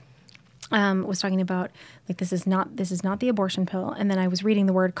 2004 was talking about, like, this is not the abortion pill. And then I was reading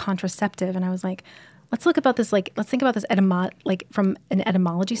the word contraceptive, and I was like, let's think about this like from an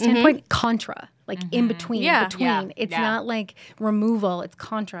etymology standpoint. Contra, like in between, between. It's not like removal. It's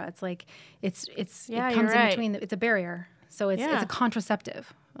contra. It's like it comes in between. It's a barrier. So it's a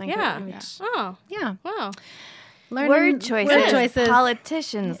contraceptive. Like, Wow. Word choices.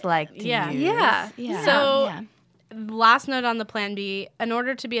 Politicians like to use. So last note on the Plan B, in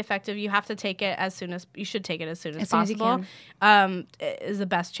order to be effective, you have to take it as soon as possible. Is the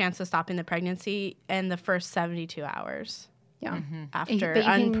best chance of stopping the pregnancy in the first 72 hours. Yeah. After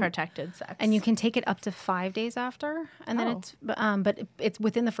unprotected sex. And you can take it up to 5 days after, and then but it's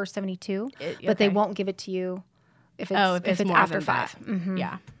within the first 72. But they won't give it to you if it's more after than 5. that. Mm-hmm.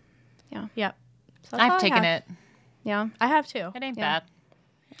 Yeah. Yep. So I've taken it. Yeah, I have too. It ain't bad.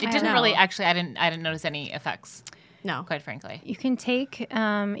 It didn't really actually. I didn't notice any effects. No, quite frankly. You can take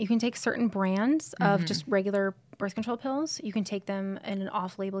certain brands of just regular birth control pills. You can take them in an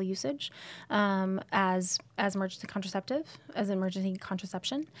off-label usage as emergency contraception.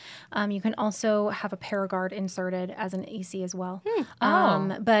 You can also have a Paragard inserted as an AC as well.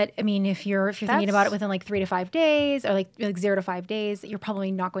 But I mean, if you're thinking about it within like 3 to 5 days, or like 0 to 5 days, you're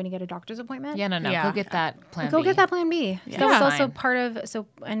probably not going to get a doctor's appointment. Yeah, no. Go get that Plan B. Go get that Plan B. Yeah. That was also part of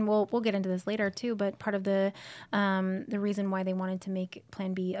and we'll get into this later too. But part of the reason why they wanted to make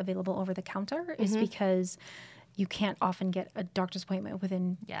Plan B available over the counter is because you can't often get a doctor's appointment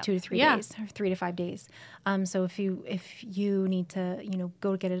within 2 to 3 days, or 3 to 5 days. So if you need to,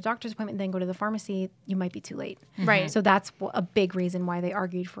 go get a doctor's appointment, then go to the pharmacy, you might be too late. Right. So that's a big reason why they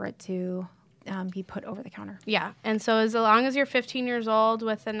argued for it to be put over the counter. Yeah. And so as long as you're 15 years old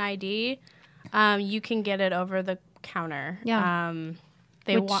with an ID, you can get it over the counter. Yeah.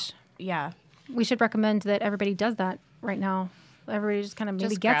 We should recommend that everybody does that right now. Everybody just kind of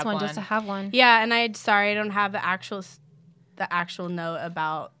maybe gets one just to have one. Yeah, and I don't have the actual note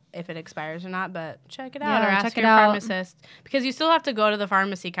about if it expires or not, but check it out or ask your pharmacist, because you still have to go to the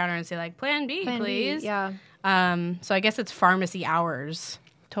pharmacy counter and say, like, Plan B, please. Yeah. So I guess it's pharmacy hours.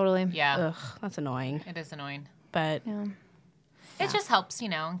 Totally. Yeah. Ugh, that's annoying. It is annoying. But it just helps,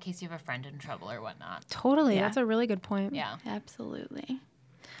 in case you have a friend in trouble or whatnot. Totally. Yeah. That's a really good point. Yeah. Absolutely.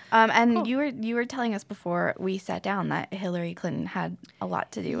 And you were telling us before we sat down that Hillary Clinton had a lot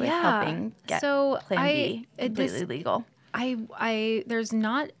to do with helping get Plan B completely legal. There's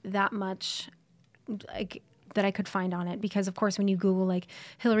not that much like that I could find on it, because of course when you Google like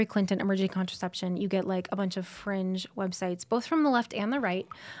Hillary Clinton emergency contraception, you get like a bunch of fringe websites, both from the left and the right,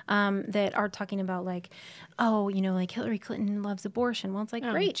 that are talking about like, like Hillary Clinton loves abortion. Well, it's like,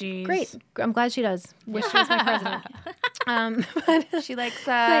 great. I'm glad she does. Wish she was my president. But she likes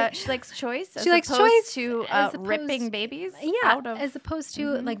choice. She likes choice to ripping babies. Yeah, as opposed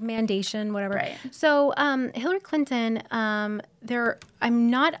to like mandation, whatever. Right. So Hillary Clinton,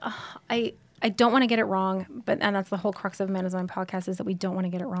 I don't want to get it wrong, and that's the whole crux of Amanda's Mind podcast, is that we don't want to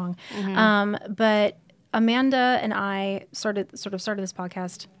get it wrong. But Amanda and I started this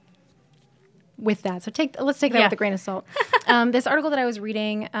podcast with that. So let's take that with a grain of salt. This article that I was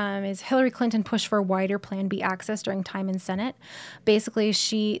reading is Hillary Clinton pushed for wider Plan B access during time in Senate.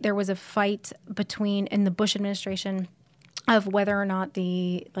 Basically, there was a fight in the Bush administration of whether or not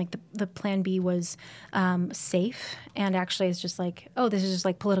the Plan B was safe, and actually it's just like, this is just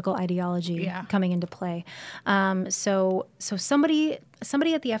like political ideology coming into play. So somebody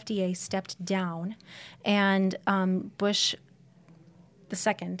at the FDA stepped down, and Bush the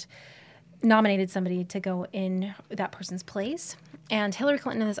second, nominated somebody to go in that person's place. And Hillary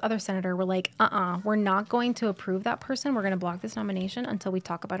Clinton and this other senator were like, we're not going to approve that person. We're going to block this nomination until we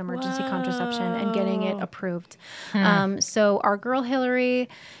talk about emergency contraception and getting it approved. So our girl Hillary,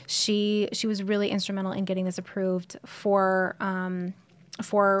 she was really instrumental in getting this approved for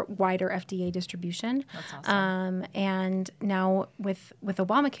wider FDA distribution. That's awesome. And now with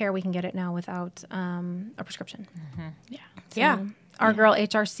Obamacare, we can get it now without a prescription. Yeah. So Yeah. Our girl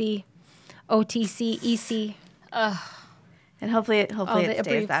HRC, OTC, EC. And hopefully it the stays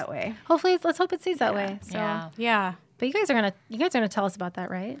abbreviations. that way. Hopefully, let's hope it stays that way. So, Yeah. but you guys are gonna tell us about that,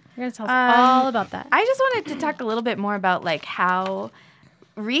 right? You're gonna tell us all about that. I just wanted to talk a little bit more about like how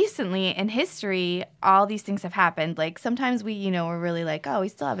recently in history all these things have happened. Like sometimes we're really like, oh, we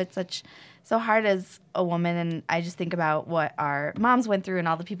still have it so hard as a woman, and I just think about what our moms went through and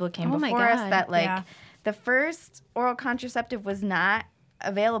all the people who came Oh my before us. God. That like Yeah. the first oral contraceptive was not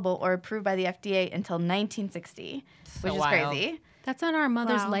available or approved by the FDA until 1960, which is wild. crazy. That's on our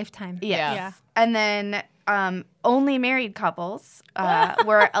mother's Wow. lifetime. Yes. Yeah. And then only married couples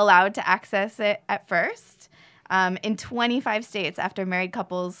were allowed to access it at first. In 25 states, after married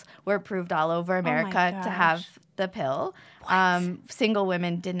couples were approved all over America to have gosh. the pill, single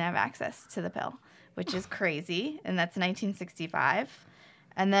women didn't have access to the pill, which is crazy. And that's 1965.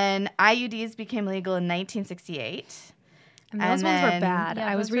 And then IUDs became legal in 1968. And those And ones were then- bad. Yeah,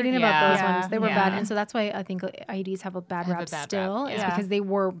 I was those were- reading about those yeah. ones. They were Yeah. bad, and so that's why I think IUDs have a bad Have a rap bad rap, still. Is yeah. because they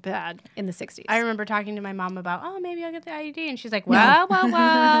were bad in the 60s. I remember talking to my mom about, maybe I'll get the IUD. And she's like, well,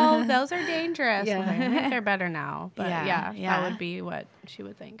 those are dangerous. Yeah. Well, I think they're better now. But Yeah, that would be what she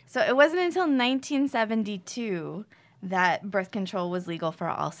would think. So it wasn't until 1972 that birth control was legal for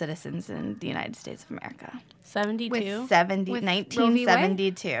all citizens in the United States of America. 72. With Roe v. Wade?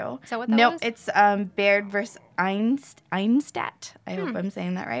 1972. Is that what that no, was? it's Baird versus Einstat. I hope I'm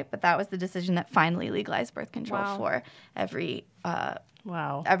saying that right. But that was the decision that finally legalized birth control Wow. for every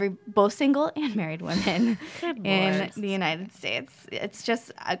Wow. both single and married women in Lord. the United States. It's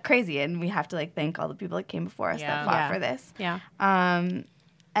just crazy, and we have to like thank all the people that came before us Yeah. that fought Yeah. for this. Yeah.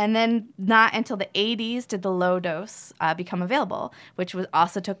 And then not until the 80s did the low dose become available, which was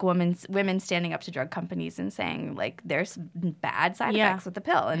also took women standing up to drug companies and saying like there's bad side Yeah. effects with the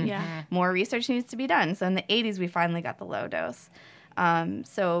pill and more research needs to be done. So in the 80s we finally got the low dose.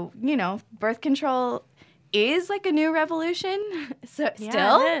 So birth control is like a new revolution. So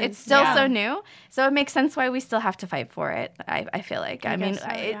still, it is. it's still Yeah. so new. So it makes sense why we still have to fight for it. I feel like. I mean, guess so,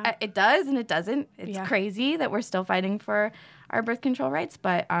 yeah. it does and it doesn't. It's Yeah. crazy that we're still fighting for our birth control rights,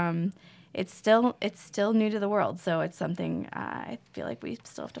 but it's still new to the world. So it's something I feel like we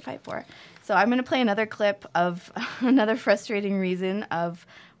still have to fight for. So I'm going to play another clip of another frustrating reason of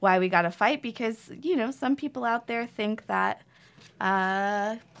why we got to fight, because some people out there think that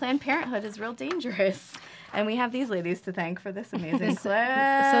Planned Parenthood is real dangerous. And we have these ladies to thank for this amazing clip.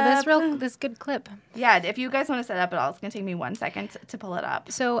 So this good clip. Yeah, if you guys want to set up at all, it's going to take me 1 second to pull it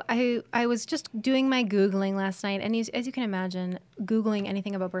up. So I was just doing my Googling last night, and as you can imagine, Googling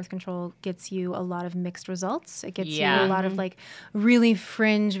anything about birth control gets you a lot of mixed results. It gets you Yeah. a lot of like really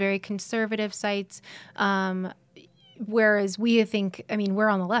fringe, very conservative sites. Whereas we think, I mean, we're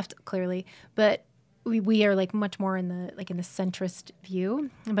on the left clearly, but we are like much more in the centrist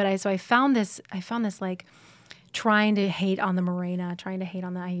view. But I found this like trying to hate on the Mirena, trying to hate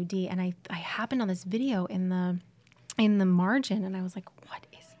on the IUD, and I happened on this video in the margin, and I was like, what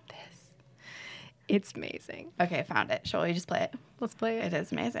is this? It's amazing. Okay, I found it. Shall we just play it? Let's play It it.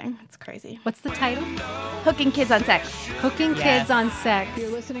 is amazing. It's crazy. What's the title? Hooking kids on sex. Hooking Yes. Kids on Sex. You're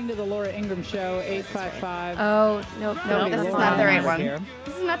listening to the Laura Ingram Show, 855. Oh, nope. No, this is Laura not the right Ingram one. here.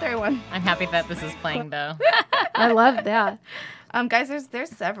 This is not the right one. I'm happy that this is playing though. I love that. Guys, there's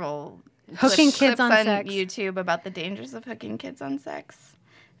several Hooking kids clips on sex. YouTube about the dangers of hooking kids on sex.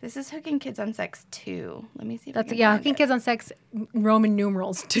 This is Hooking Kids on Sex 2. Let me see if I That's can yeah. find Hooking it. Kids on Sex, Roman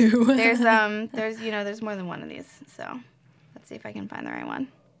numerals too. There's more than one of these. So let's see if I can find the right one.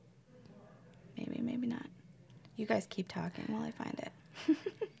 Maybe not. You guys keep talking while I find it.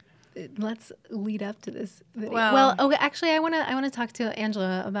 Let's lead up to this video. Well- okay, actually, I want to talk to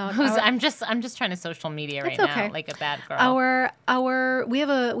Angela about I'm just trying to social media right That's okay. now, like a bad girl. our we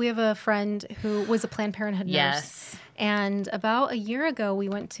have a friend who was a Planned Parenthood nurse. Yes. And about a year ago, we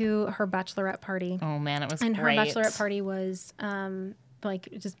went to her bachelorette party. Oh man, it was And great. her bachelorette party was like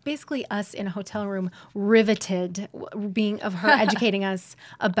just basically us in a hotel room, riveted, being of her educating us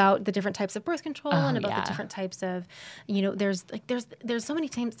about the different types of birth control and about the different types of, there's so many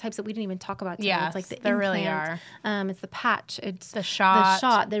types that we didn't even talk about today. Yes, it's like the there implant, really are. It's the patch, it's the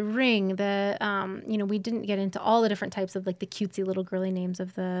shot, the ring, we didn't get into all the different types of like the cutesy little girly names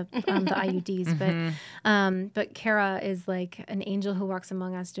of the IUDs, but Kara is like an angel who walks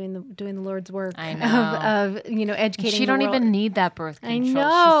among us doing the Lord's work of educating. She don't even need that birth control. I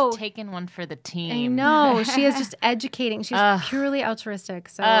know. She's taken one for the team. I know. She is just educating. She's purely altruistic.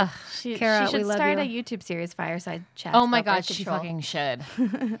 So Kara, she should we love start you. a YouTube series, Fireside Chat. Oh my God, she fucking should.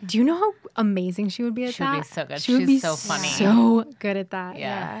 Do you know how amazing she would be at She would that? be so good. She would She's be so funny. So good at that.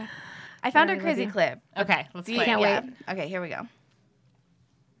 Yeah. I found Yeah, her I love crazy you. clip. Okay, let's play. Can't wait. Okay, here we go.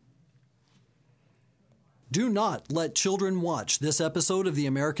 Do not let children watch this episode of the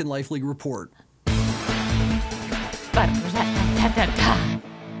American Life League Report.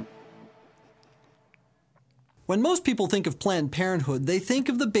 When most people think of Planned Parenthood, they think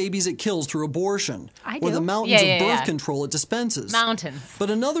of the babies it kills through abortion, or the mountains of birth control it dispenses. Mountains. But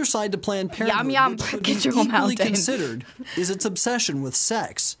another side to Planned Parenthood, yum, which should get be your equally mountain. considered, is its obsession with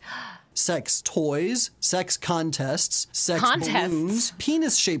sex. Sex toys, sex contests, sex balloons,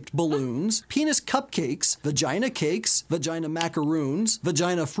 penis-shaped balloons, penis cupcakes, vagina cakes, vagina macaroons,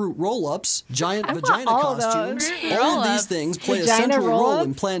 vagina fruit roll-ups, giant vagina costumes. All of these things play a central role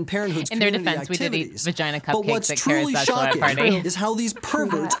in Planned Parenthood's In their community defense, we did eat activities. vagina But cupcakes what's at truly Kara's bachelorette shocking party. is how these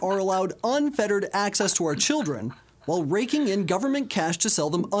perverts are allowed unfettered access to our children while raking in government cash to sell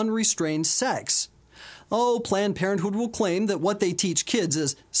them unrestrained sex. Oh, Planned Parenthood will claim that what they teach kids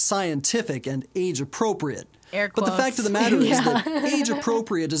is scientific and age-appropriate. But the fact of the matter is that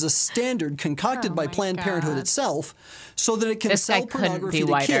age-appropriate is a standard concocted by Planned Parenthood itself so that it can sell pornography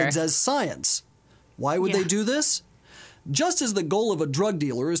to kids as science. Why would they do this? Just as the goal of a drug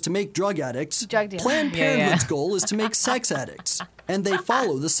dealer is to make drug addicts, Planned Parenthood's goal is to make sex addicts, and they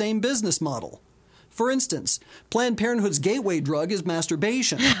follow the same business model. For instance, Planned Parenthood's gateway drug is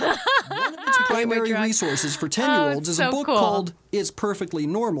masturbation. One of its primary resources for 10-year-olds is a book called It's Perfectly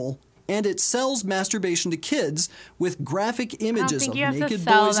Normal, and it sells masturbation to kids with graphic images of naked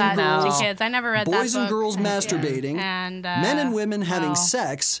boys and girls, kids. I never read boys that and book. girls masturbating, and men and women having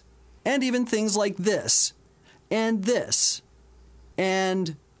sex, and even things like this, and this,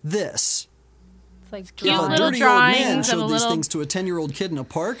 and this. Like cute if a little dirty old man drawings of showed a these little... things to a 10-year-old kid in a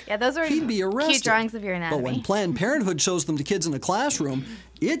park, those are he'd be arrested. cute drawings of your anatomy. But when Planned Parenthood shows them to kids in a classroom,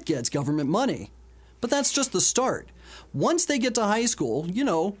 it gets government money. But that's just the start. Once they get to high school,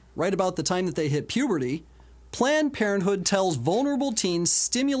 right about the time that they hit puberty, Planned Parenthood tells vulnerable teens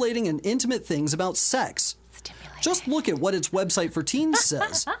stimulating and intimate things about sex. Just look at what its website for teens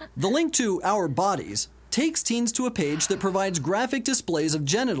says. The link to Our Bodies takes teens to a page that provides graphic displays of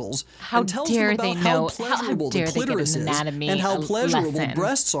genitals and tells them about how pleasurable the clitoris is and how pleasurable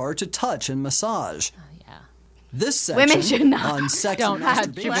breasts are to touch and massage. This section on sex and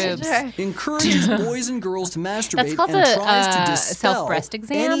masturbation encourages boys and girls to masturbate and tries to dispel self-breast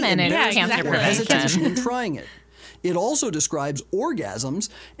exam and it's cancer prevention. hesitation in trying it. It also describes orgasms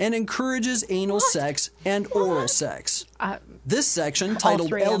and encourages anal sex and oral sex. This section,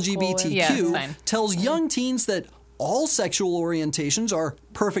 titled LGBTQ, tells young teens that all sexual orientations are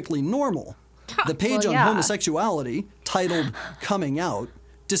perfectly normal. The page on homosexuality, titled Coming Out,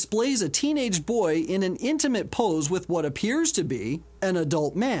 displays a teenage boy in an intimate pose with what appears to be an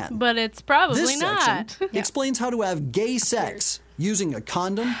adult man. But it's probably this not. Section explains how to have gay sex using a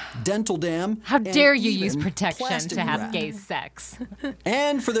condom, dental dam, How and dare you use even protection plastic to have wrap. gay sex?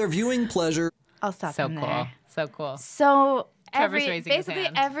 And for their viewing pleasure. I'll stop So him cool. there. So cool. So Trevor's raising his basically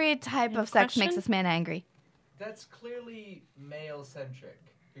hand. every type of sex makes this man angry. That's clearly male-centric.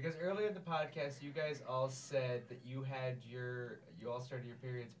 Because earlier in the podcast, you guys all said that you all started your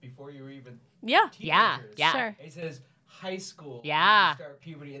periods before you were even teenagers. Yeah. Sure. It says high school. Yeah. You start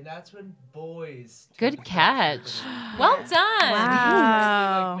puberty, and that's when boys. Good catch. Well done.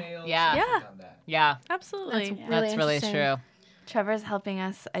 Wow. Yeah. Absolutely. That's really true. Trevor's helping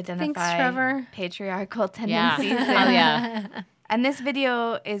us identify Trevor. patriarchal Yeah. tendencies. Hell yeah. And this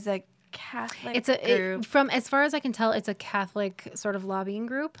video is a Catholic group. From as far as I can tell, it's a Catholic sort of lobbying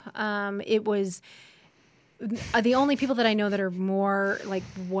group. It was the only people that I know that are more like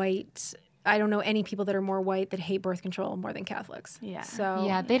white. I don't know any people that are more white that hate birth control more than Catholics. Yeah. So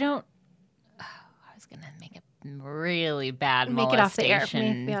Yeah, they don't. I was gonna make a really bad Make it off the air.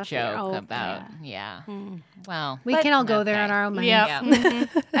 molestation Make it off the air. joke Oh, about. Yeah. Well, we can all go there on our own minds. Yeah.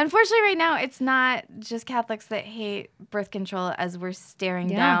 Unfortunately, right now, it's not just Catholics that hate birth control as we're staring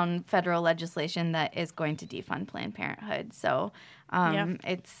down federal legislation that is going to defund Planned Parenthood. So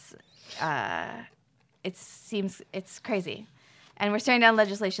It's crazy. And we're staring down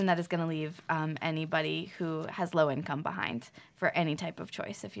legislation that is going to leave anybody who has low income behind for any type of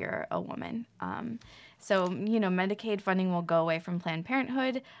choice if you're a woman. So, Medicaid funding will go away from Planned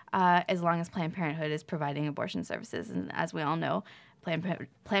Parenthood as long as Planned Parenthood is providing abortion services. And as we all know, Planned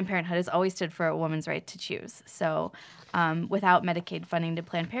Parenthood has always stood for a woman's right to choose. So without Medicaid funding to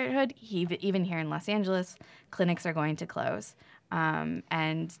Planned Parenthood, even here in Los Angeles, clinics are going to close.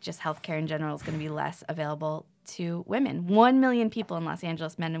 And just healthcare in general is going to be less available to women. 1 million people in Los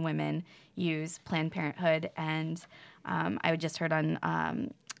Angeles, men and women, use Planned Parenthood. And I just heard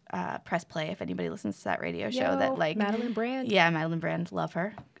on Press Play, if anybody listens to that radio show, that Madeline Brand. Yeah, Madeline Brand, love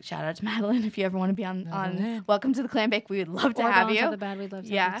her. Shout out to Madeline if you ever want to be on Welcome to the Clam Bake. We would love to have you. The bad, we'd love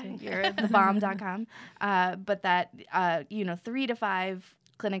to yeah, have you too. you're at thebomb.com. But that 3 to 5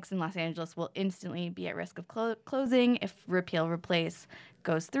 clinics in Los Angeles will instantly be at risk of closing if repeal replace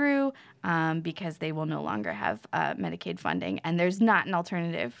goes through because they will no longer have Medicaid funding, and there's not an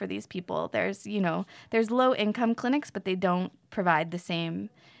alternative for these people. There's low income clinics, but they don't provide the same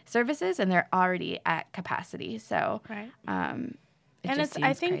services, and they're already at capacity. So and it's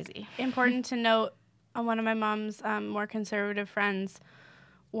I think crazy. Important to note, one of my mom's more conservative friends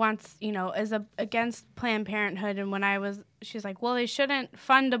wants, is against Planned Parenthood, and she's like, well, they shouldn't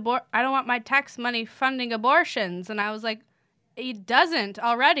fund I don't want my tax money funding abortions, and I was like, it doesn't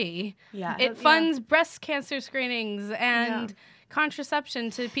already. Yeah, it funds breast cancer screenings and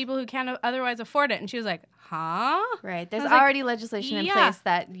contraception to people who can't otherwise afford it, and she was like, huh? Right. There's already legislation in place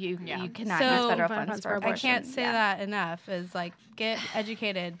that you cannot use federal funds for abortion. I can't say that enough. Is like, get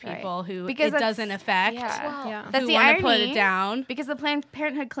educated people who it doesn't affect. That's the irony. To put it down. Because the Planned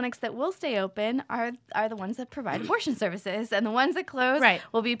Parenthood clinics that will stay open are the ones that provide abortion services, and the ones that close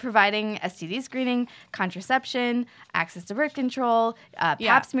will be providing STD screening, contraception, access to birth control,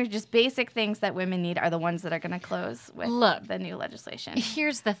 pap smear, just basic things that women need are the ones that are going to close with the new legislation.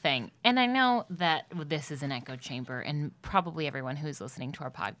 Here's the thing, and I know that this is an echo chamber, and probably everyone who's listening to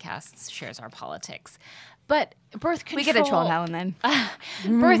our podcasts shares our politics. But birth control... We get a troll now and then.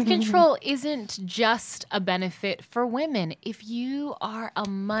 Birth control isn't just a benefit for women. If you are a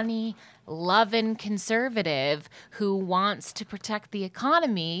money-loving conservative who wants to protect the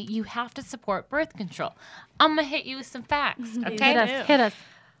economy, you have to support birth control. I'm going to hit you with some facts, okay? Hit us.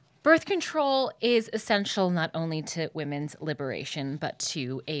 Birth control is essential not only to women's liberation, but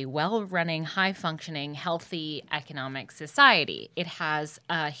to a well-running, high-functioning, healthy economic society. It has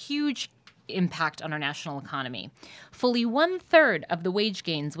a huge impact on our national economy. Fully 1/3 of the wage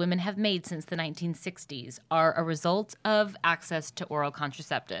gains women have made since the 1960s are a result of access to oral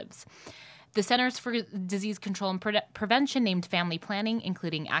contraceptives. The Centers for Disease Control and Prevention named family planning,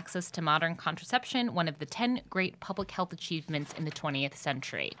 including access to modern contraception, one of the 10 great public health achievements in the 20th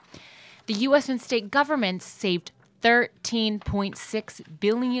century. The U.S. and state governments saved $13.6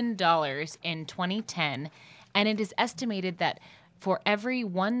 billion in 2010, and it is estimated that for every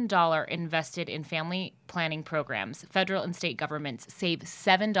 $1 invested in family planning programs, federal and state governments save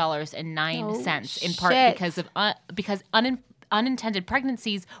 $7.09 in part because unintended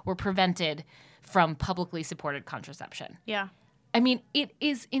pregnancies were prevented from publicly supported contraception. Yeah. I mean, it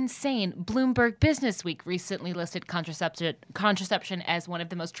is insane. Bloomberg Businessweek recently listed contraception as one of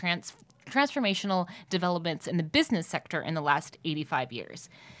the most transformational developments in the business sector in the last 85 years.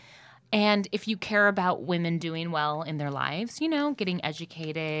 And if you care about women doing well in their lives, getting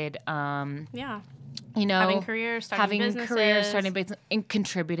educated, having careers, starting businesses, and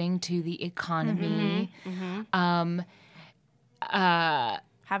contributing to the economy.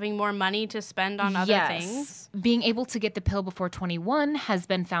 Having more money to spend on other things. Being able to get the pill before 21 has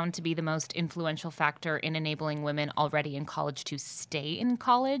been found to be the most influential factor in enabling women already in college to stay in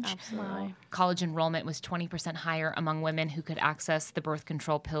college. Absolutely. College enrollment was 20% higher among women who could access the birth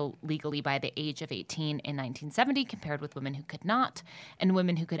control pill legally by the age of 18 in 1970 compared with women who could not. And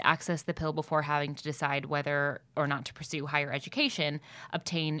women who could access the pill before having to decide whether or not to pursue higher education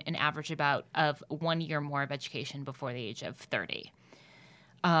obtain an average of 1 year more of education before the age of 30.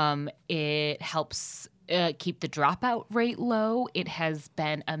 It helps keep the dropout rate low. It has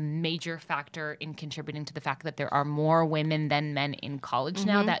been a major factor in contributing to the fact that there are more women than men in college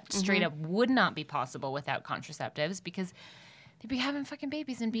now. That straight up would not be possible without contraceptives because they'd be having fucking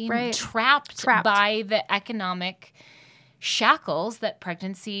babies and being trapped by the economic shackles that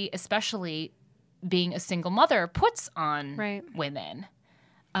pregnancy, especially being a single mother, puts on women.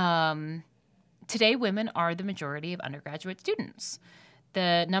 Today, women are the majority of undergraduate students.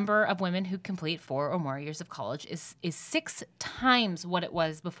 The number of women who complete 4 or more years of college is 6 times what it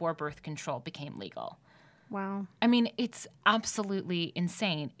was before birth control became legal. Wow. I mean, it's absolutely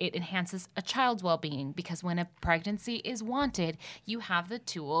insane. It enhances a child's well-being because when a pregnancy is wanted, you have the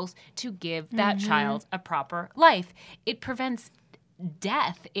tools to give that child a proper life. It prevents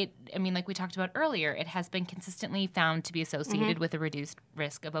death. I mean, like we talked about earlier, it has been consistently found to be associated with a reduced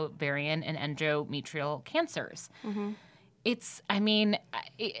risk of ovarian and endometrial cancers.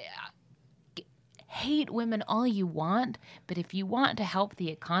 Hate women all you want, but if you want to help the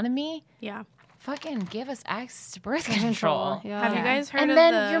economy, fucking give us access to birth control. Yeah. Have you guys heard And of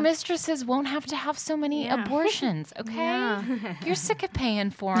then your mistresses won't have to have so many abortions, okay? Yeah. You're sick of paying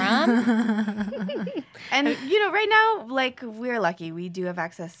for them. And, right now, like, we're lucky. We do have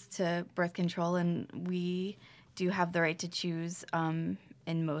access to birth control, and we do have the right to choose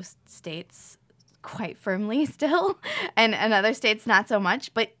in most states quite firmly still, and other states not so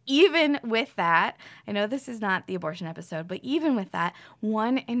much. But even with that, I know this is not the abortion episode, but even with that,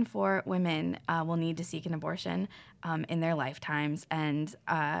 1 in 4 women will need to seek an abortion in their lifetimes. And,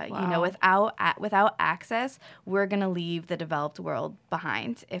 without access, we're going to leave the developed world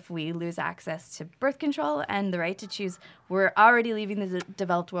behind. If we lose access to birth control and the right to choose, we're already leaving the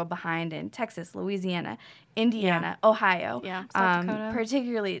developed world behind in Texas, Louisiana, Indiana, Ohio, South Dakota.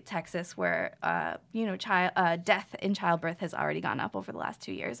 particularly Texas, where, death in childbirth has already gone up over the last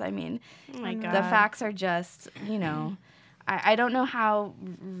 2 years. I mean, Oh my God. the facts are just, I don't know how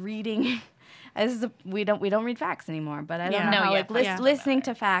reading... we don't read facts anymore, but I don't know how listening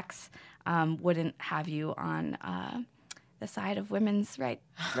to facts wouldn't have you on the side of women's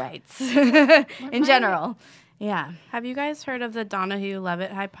rights in general. Yeah. Have you guys heard of the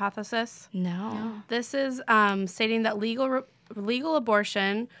Donahue-Levitt hypothesis? No. This is stating that legal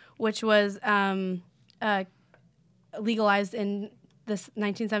abortion, which was legalized in this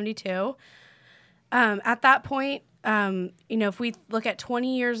 1972, at that point, if we look at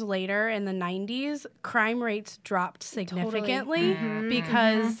 20 years later in the 90s, crime rates dropped significantly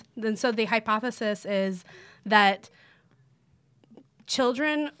because then so the hypothesis is that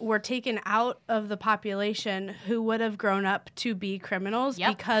children were taken out of the population who would have grown up to be criminals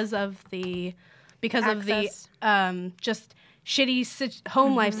because of the just shitty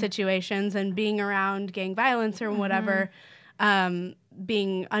home life situations and being around gang violence or whatever.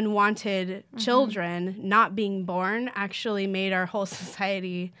 Being unwanted children not being born actually made our whole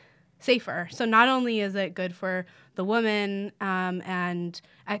society safer. So not only is it good for the woman and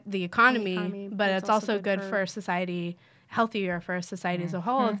the economy, but it's also good for society, healthier for society as a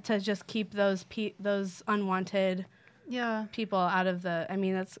whole, to just keep those unwanted people out of the. I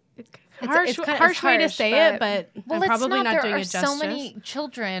mean, that's harsh way to say it, but I'm probably not doing it justice. There are so many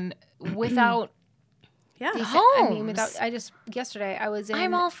children without. Yeah, homes. Yesterday I was in.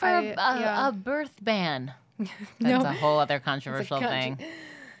 I'm all for a birth ban. That's a whole other controversial thing.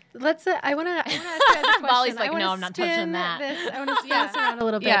 Let's. I want to ask you guys a question. Molly's like, no, I'm not touching that. I want to spin this around a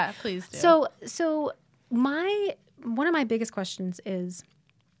little bit. Yeah, please do. So one of my biggest questions is,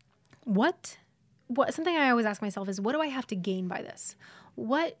 what something I always ask myself is, what do I have to gain by this?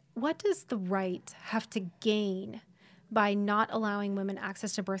 What does the right have to gain by not allowing women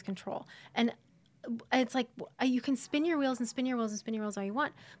access to birth control? And it's like, you can spin your wheels and spin your wheels and spin your wheels all you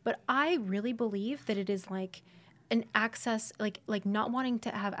want, but I really believe that it is like an access, like not wanting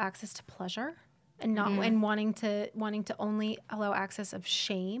to have access to pleasure, and not and wanting to only allow access of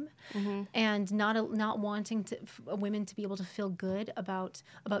shame, and not wanting women to be able to feel good about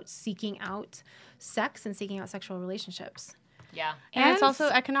seeking out sex and seeking out sexual relationships. Yeah. And it's also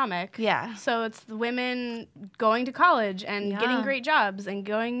economic. Yeah. So it's the women going to college and getting great jobs and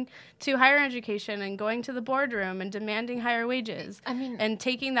going to higher education and going to the boardroom and demanding higher wages. I mean, and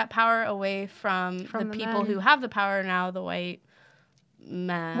taking that power away from the people who have the power now, the white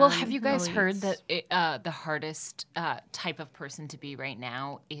men. Well, have you guys heard that the hardest type of person to be right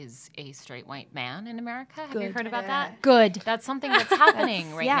now is a straight white man in America? Have you heard about that? Good. That's something that's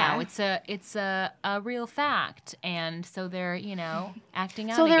happening right now. It's a real fact, and so they're acting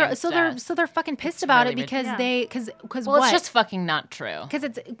out. So they're fucking pissed about it because it's just fucking not true.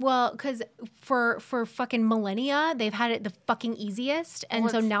 Because for fucking millennia they've had it the fucking easiest, and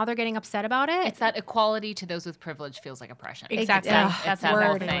so now they're getting upset about it. It's that equality to those with privilege feels like oppression. Exactly. That's that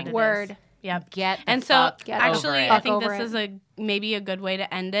whole thing. Word. Yeah. Actually, I think this is maybe a good way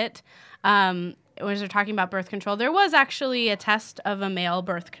to end it. When we're talking about birth control, there was actually a test of a male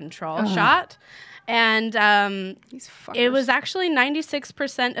birth control shot. And it was actually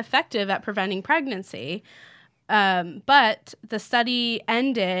 96% effective at preventing pregnancy. But the study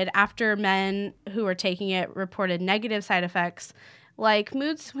ended after men who were taking it reported negative side effects like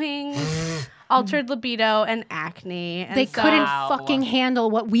mood swings, altered libido, and acne. And They so- couldn't fucking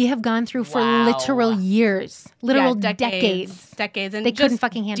handle what we have gone through for Wow. literal years, literal Yeah, decades. and They just couldn't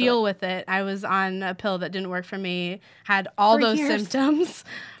fucking handle deal it. with it. I was on a pill that didn't work for me, had all For those years. symptoms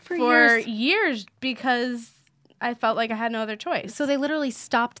For for years. years because I felt like I had no other choice. So they literally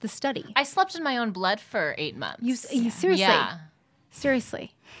stopped the study. I slept in my own blood for 8 months. You seriously? Yeah.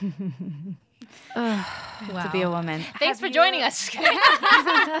 Seriously. To be a woman. Thanks for joining us.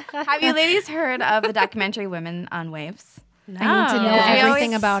 Have you ladies heard of the documentary Women on Waves? I need to know We everything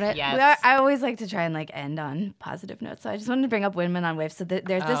always- about it. Yes. I always like to try and like end on positive notes, so I just wanted to bring up Women on Waves. So there's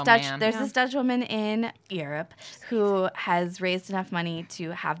this Oh, Dutch man. this Dutch woman in Europe who has raised enough money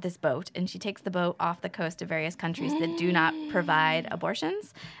to have this boat, and she takes the boat off the coast of various countries that do not provide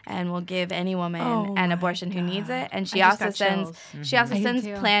abortions, and will give any woman an abortion who needs it. And she I just also got sends chills. she also I did sends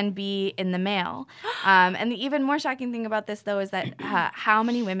too. Plan B in the mail. And the even more shocking thing about this though is that how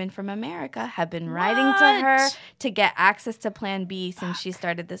many women from America have been writing to her to get access to Plan B since she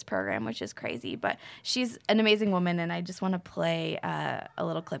started this program, which is crazy. But she's an amazing woman, and I just want to play a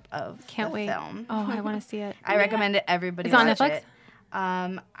little clip of Can't the wait. film. Oh, I want to see it. I recommend it. Everybody It's on watch Netflix? it.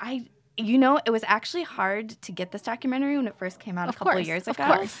 It was actually hard to get this documentary when it first came out a couple of years ago.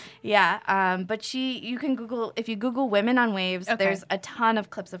 Of course. Yeah, but you can Google, if you Google Women on Waves, Okay. there's a ton of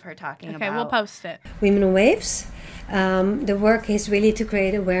clips of her talking okay, about. we'll post it. Women on Waves. The work is really to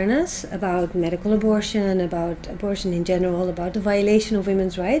create awareness about medical abortion, about abortion in general, about the violation of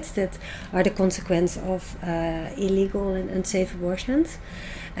women's rights that are the consequence of illegal and unsafe abortions.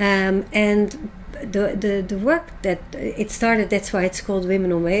 And the work that it started, that's why it's called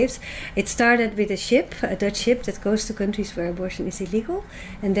Women on Waves. It started with a Dutch ship that goes to countries where abortion is illegal,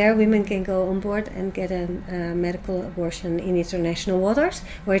 and there women can go on board and get a medical abortion in international waters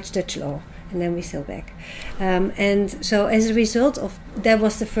where it's Dutch law, and then we sail back. And so as a result of that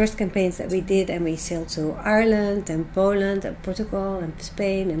was the first campaigns that we did, and we sailed to Ireland and Poland and Portugal and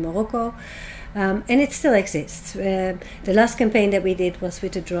Spain and Morocco. And it still exists. The last campaign that we did was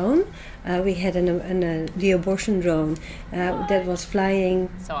with a drone. We had the abortion drone that was flying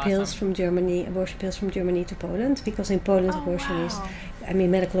So pills awesome. from Germany, abortion pills from Germany to Poland, because in Poland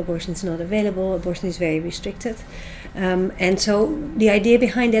medical abortion is not available. Abortion is very restricted. And so the idea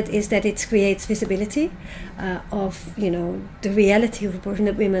behind that is that it creates visibility of the reality of abortion,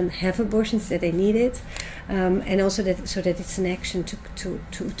 that women have abortions, that they need it, and also that it's an action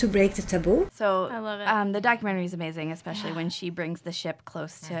to break the taboo. So I love it. The documentary is amazing, especially when she brings the ship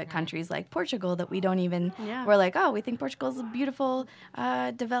close to countries like Portugal that we don't even. Yeah. We're like, oh, we think Portugal's a beautiful,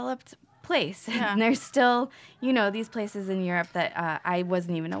 developed place. And there's still, these places in Europe that I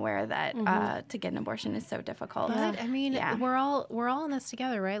wasn't even aware that to get an abortion is so difficult. But I mean, Yeah. we're all in this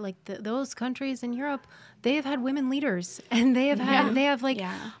together, right? Like those countries in Europe, they have had women leaders, and they have like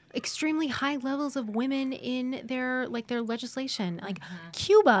extremely high levels of women in their legislation. Like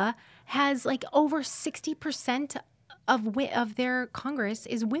Cuba has like over 60% of their Congress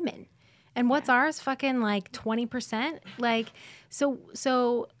is women, and what's ours? Fucking like 20%. Like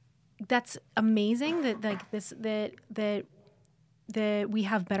so. That's amazing that like this that we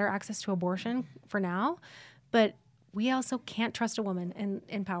have better access to abortion for now, but we also can't trust a woman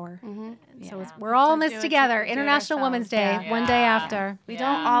in power. So we're all in this together. International Women's Day, one day after. We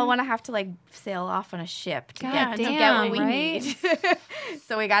don't all want to have to like sail off on a ship to God get damn, what we right? need.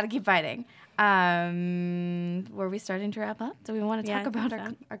 So we got to keep fighting. Were we starting to wrap up? Do we want to talk about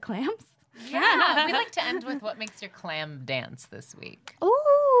our clams? Yeah, we like to end with what makes your clam dance this week.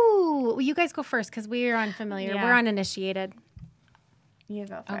 Ooh, well, you guys go first because we are unfamiliar. Yeah. We're uninitiated. You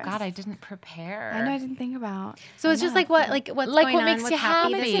go Oh first. God, I didn't prepare. I know I didn't think about. So it's just like what's Like going what on, makes what's you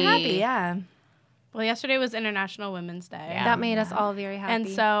happy. happy? this week. Happy, yeah. Well, yesterday was International Women's Day. Yeah. That made us all very happy. And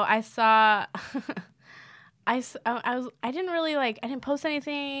so I saw, I didn't really I didn't post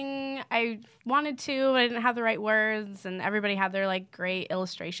anything. I wanted to, but I didn't have the right words, and everybody had their like great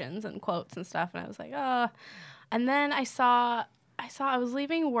illustrations and quotes and stuff, and I was like, oh. And then I was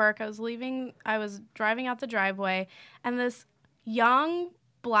leaving work. I was driving out the driveway, and this young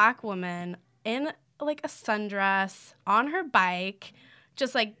Black woman in like a sundress on her bike,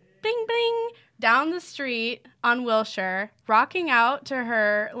 just like bling bling down the street on Wilshire, rocking out to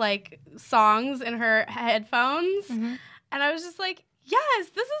her like songs in her headphones. And I was just like, yes,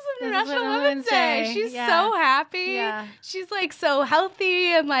 this is International Women's Day. She's so happy. Yeah. She's like so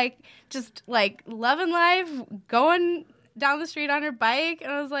healthy and like just like loving life, going down the street on her bike.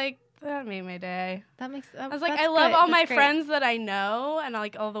 And I was like, that made my day. that makes. I was like, I love all my friends that I know and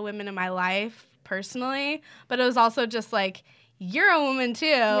like all the women in my life personally, but it was also just like, you're a woman too,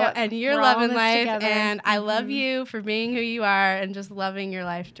 and you're We're all in loving this life. together. And I love you for being who you are and just loving your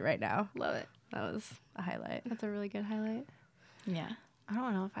life right now. Love it. That was a highlight. That's a really good highlight. Yeah. I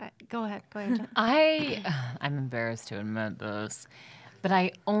don't know if I go ahead. Jen. I'm embarrassed to admit this, but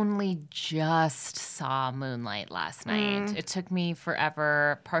I only just saw Moonlight last night. It took me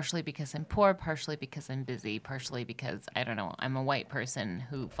forever, partially because I'm poor, partially because I'm busy, partially because, I don't know, I'm a white person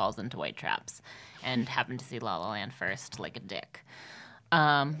who falls into white traps and happened to see La La Land first like a dick.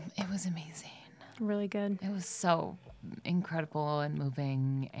 It was amazing. Really good. It was so incredible and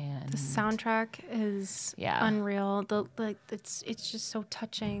moving, and The soundtrack is unreal. It's just so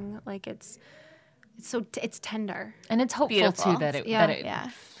touching. Like it's tender. And it's hopeful Beautiful. too that it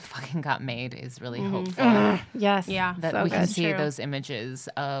fucking got made is really hopeful. Yes. Yeah. That So we can good. see True. those images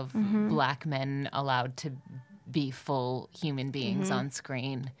of black men allowed to be full human beings on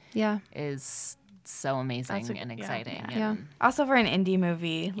screen Yeah. is so amazing and exciting. Yeah. And Also for an indie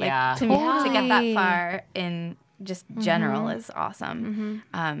movie, like Yeah. to me, to get that Totally. far in just general is awesome.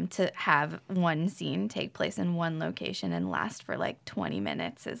 To have one scene take place in one location and last for like 20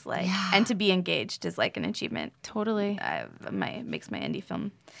 minutes is like, and to be engaged is like an achievement. Totally. Makes my indie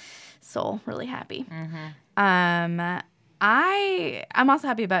film soul really happy. Mm-hmm. I'm also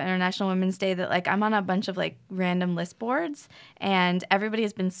happy about International Women's Day that like I'm on a bunch of like random list boards and everybody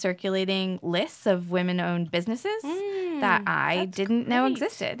has been circulating lists of women-owned businesses that I didn't know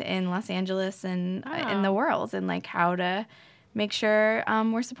existed in Los Angeles and in the world, and like how to make sure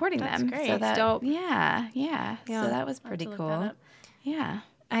we're supporting them. great. So That's that, dope. Yeah. So that was I'll have pretty to look cool. that up. Yeah.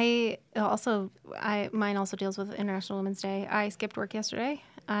 Mine also deals with International Women's Day. I skipped work yesterday.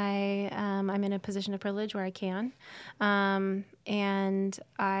 I'm in a position of privilege where I can, and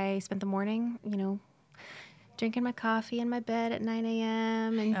I spent the morning, drinking my coffee in my bed at 9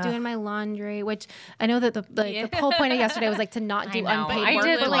 a.m. and doing my laundry. Which I know that the whole point of yesterday was like to not do know. unpaid I work.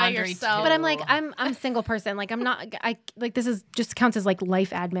 did but, like, laundry yourself. too. But I'm like, I'm a single person. Like I'm not. I like this is just counts as like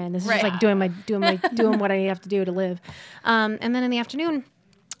life admin. This is just Right. like doing what I have to do to live. And then in the afternoon,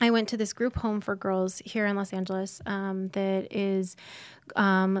 I went to this group home for girls here in Los Angeles that is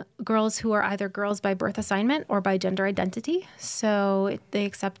girls who are either girls by birth assignment or by gender identity. So they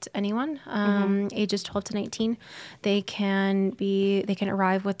accept anyone, ages 12 to 19. They can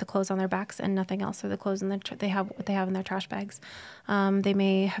arrive with the clothes on their backs and nothing else, or the clothes in they have what they have in their trash bags. They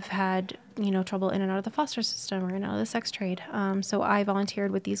may have had trouble in and out of the foster system or in and out of the sex trade. So I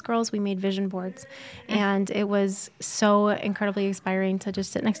volunteered with these girls. We made vision boards, and it was so incredibly inspiring to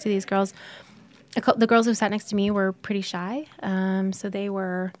just sit next to these girls. The girls who sat next to me were pretty shy, so they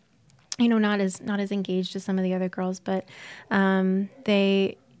were, not as engaged as some of the other girls, but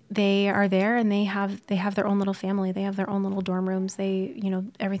they are there and they have their own little family. They have their own little dorm rooms. They,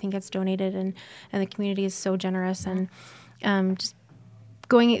 everything gets donated, and the community is so generous, and just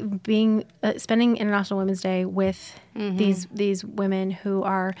spending International Women's Day with these women who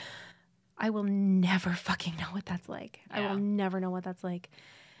are, I will never fucking know what that's like. I will never know what that's like.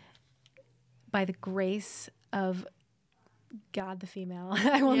 By the grace of God the female,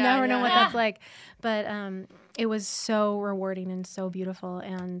 I will never know what that's like. But it was so rewarding and so beautiful,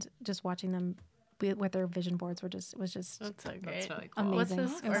 and just watching them with their vision boards was just That's so great. That's really cool. amazing.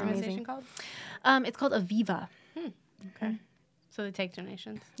 What's this It was organization amazing. called? It's called Aviva. Okay. So they take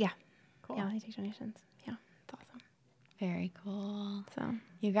donations. Yeah. Cool. Yeah, they take donations. Yeah, it's awesome. Very cool. So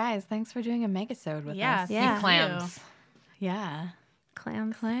You guys, thanks for doing a megasode with Yeah. us. Yeah. Clams. Yeah.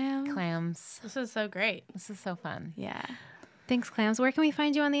 clams. Clams. This is so great. This is so fun. Yeah. Thanks, clams. Where can we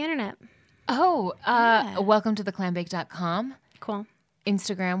find you on the internet? Oh, welcome to theclambake.com. Cool.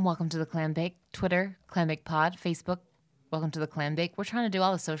 Instagram, welcome to the Clambake. Twitter, Clambake Pod. Facebook, welcome to the Clambake. We're trying to do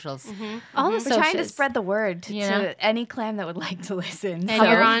all the socials. All the We're trying to socials. spread the word Yeah. to any clam that would like to listen. And So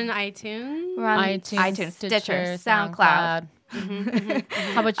you're on iTunes. we're on iTunes, Stitcher, SoundCloud.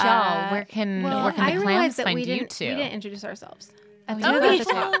 How about y'all? Where can I the realized clams that find we you didn't two? introduce ourselves. Do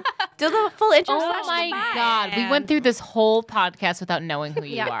the full intro. Oh my God. We went through this whole podcast without knowing who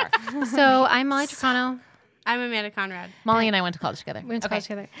you are. So I'm Molly Tricano. I'm Amanda Conrad. Molly and I went to college together. We went to college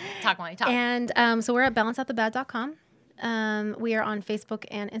together. Talk, Molly, talk. And so we're at balanceatthebad.com. We are on Facebook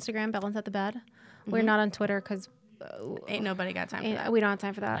and Instagram, Balance at the Bad. We're not on Twitter because Ain't nobody got time for that. we don't have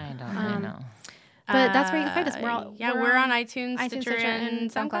time for that. I know. But that's where you can find us. We're on iTunes, iTunes, Stitcher,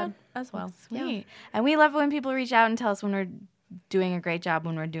 and SoundCloud as well. Sweet. And we love when people reach out and tell us when we're doing a great job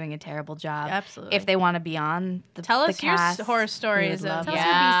when we're doing a terrible job. Absolutely. If they want to be on the Tell us the cast, your horror stories. Tell us your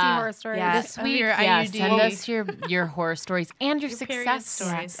BC horror stories. Yeah. This week, your yeah, IUD. send us your horror stories and your period success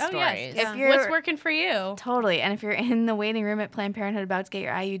stories. stories. Oh, yes. If you're What's working for you? Totally. And if you're in the waiting room at Planned Parenthood about to get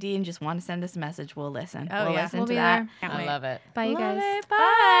your IUD and just want to send us a message, we'll listen. Oh, we'll yeah. listen We'll to be that. there. I love it. Bye, you Love guys. it.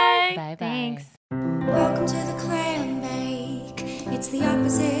 Bye. Bye. Thanks. Welcome to the clam bake. It's the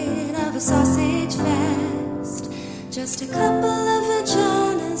opposite of a sausage fest. Just a couple of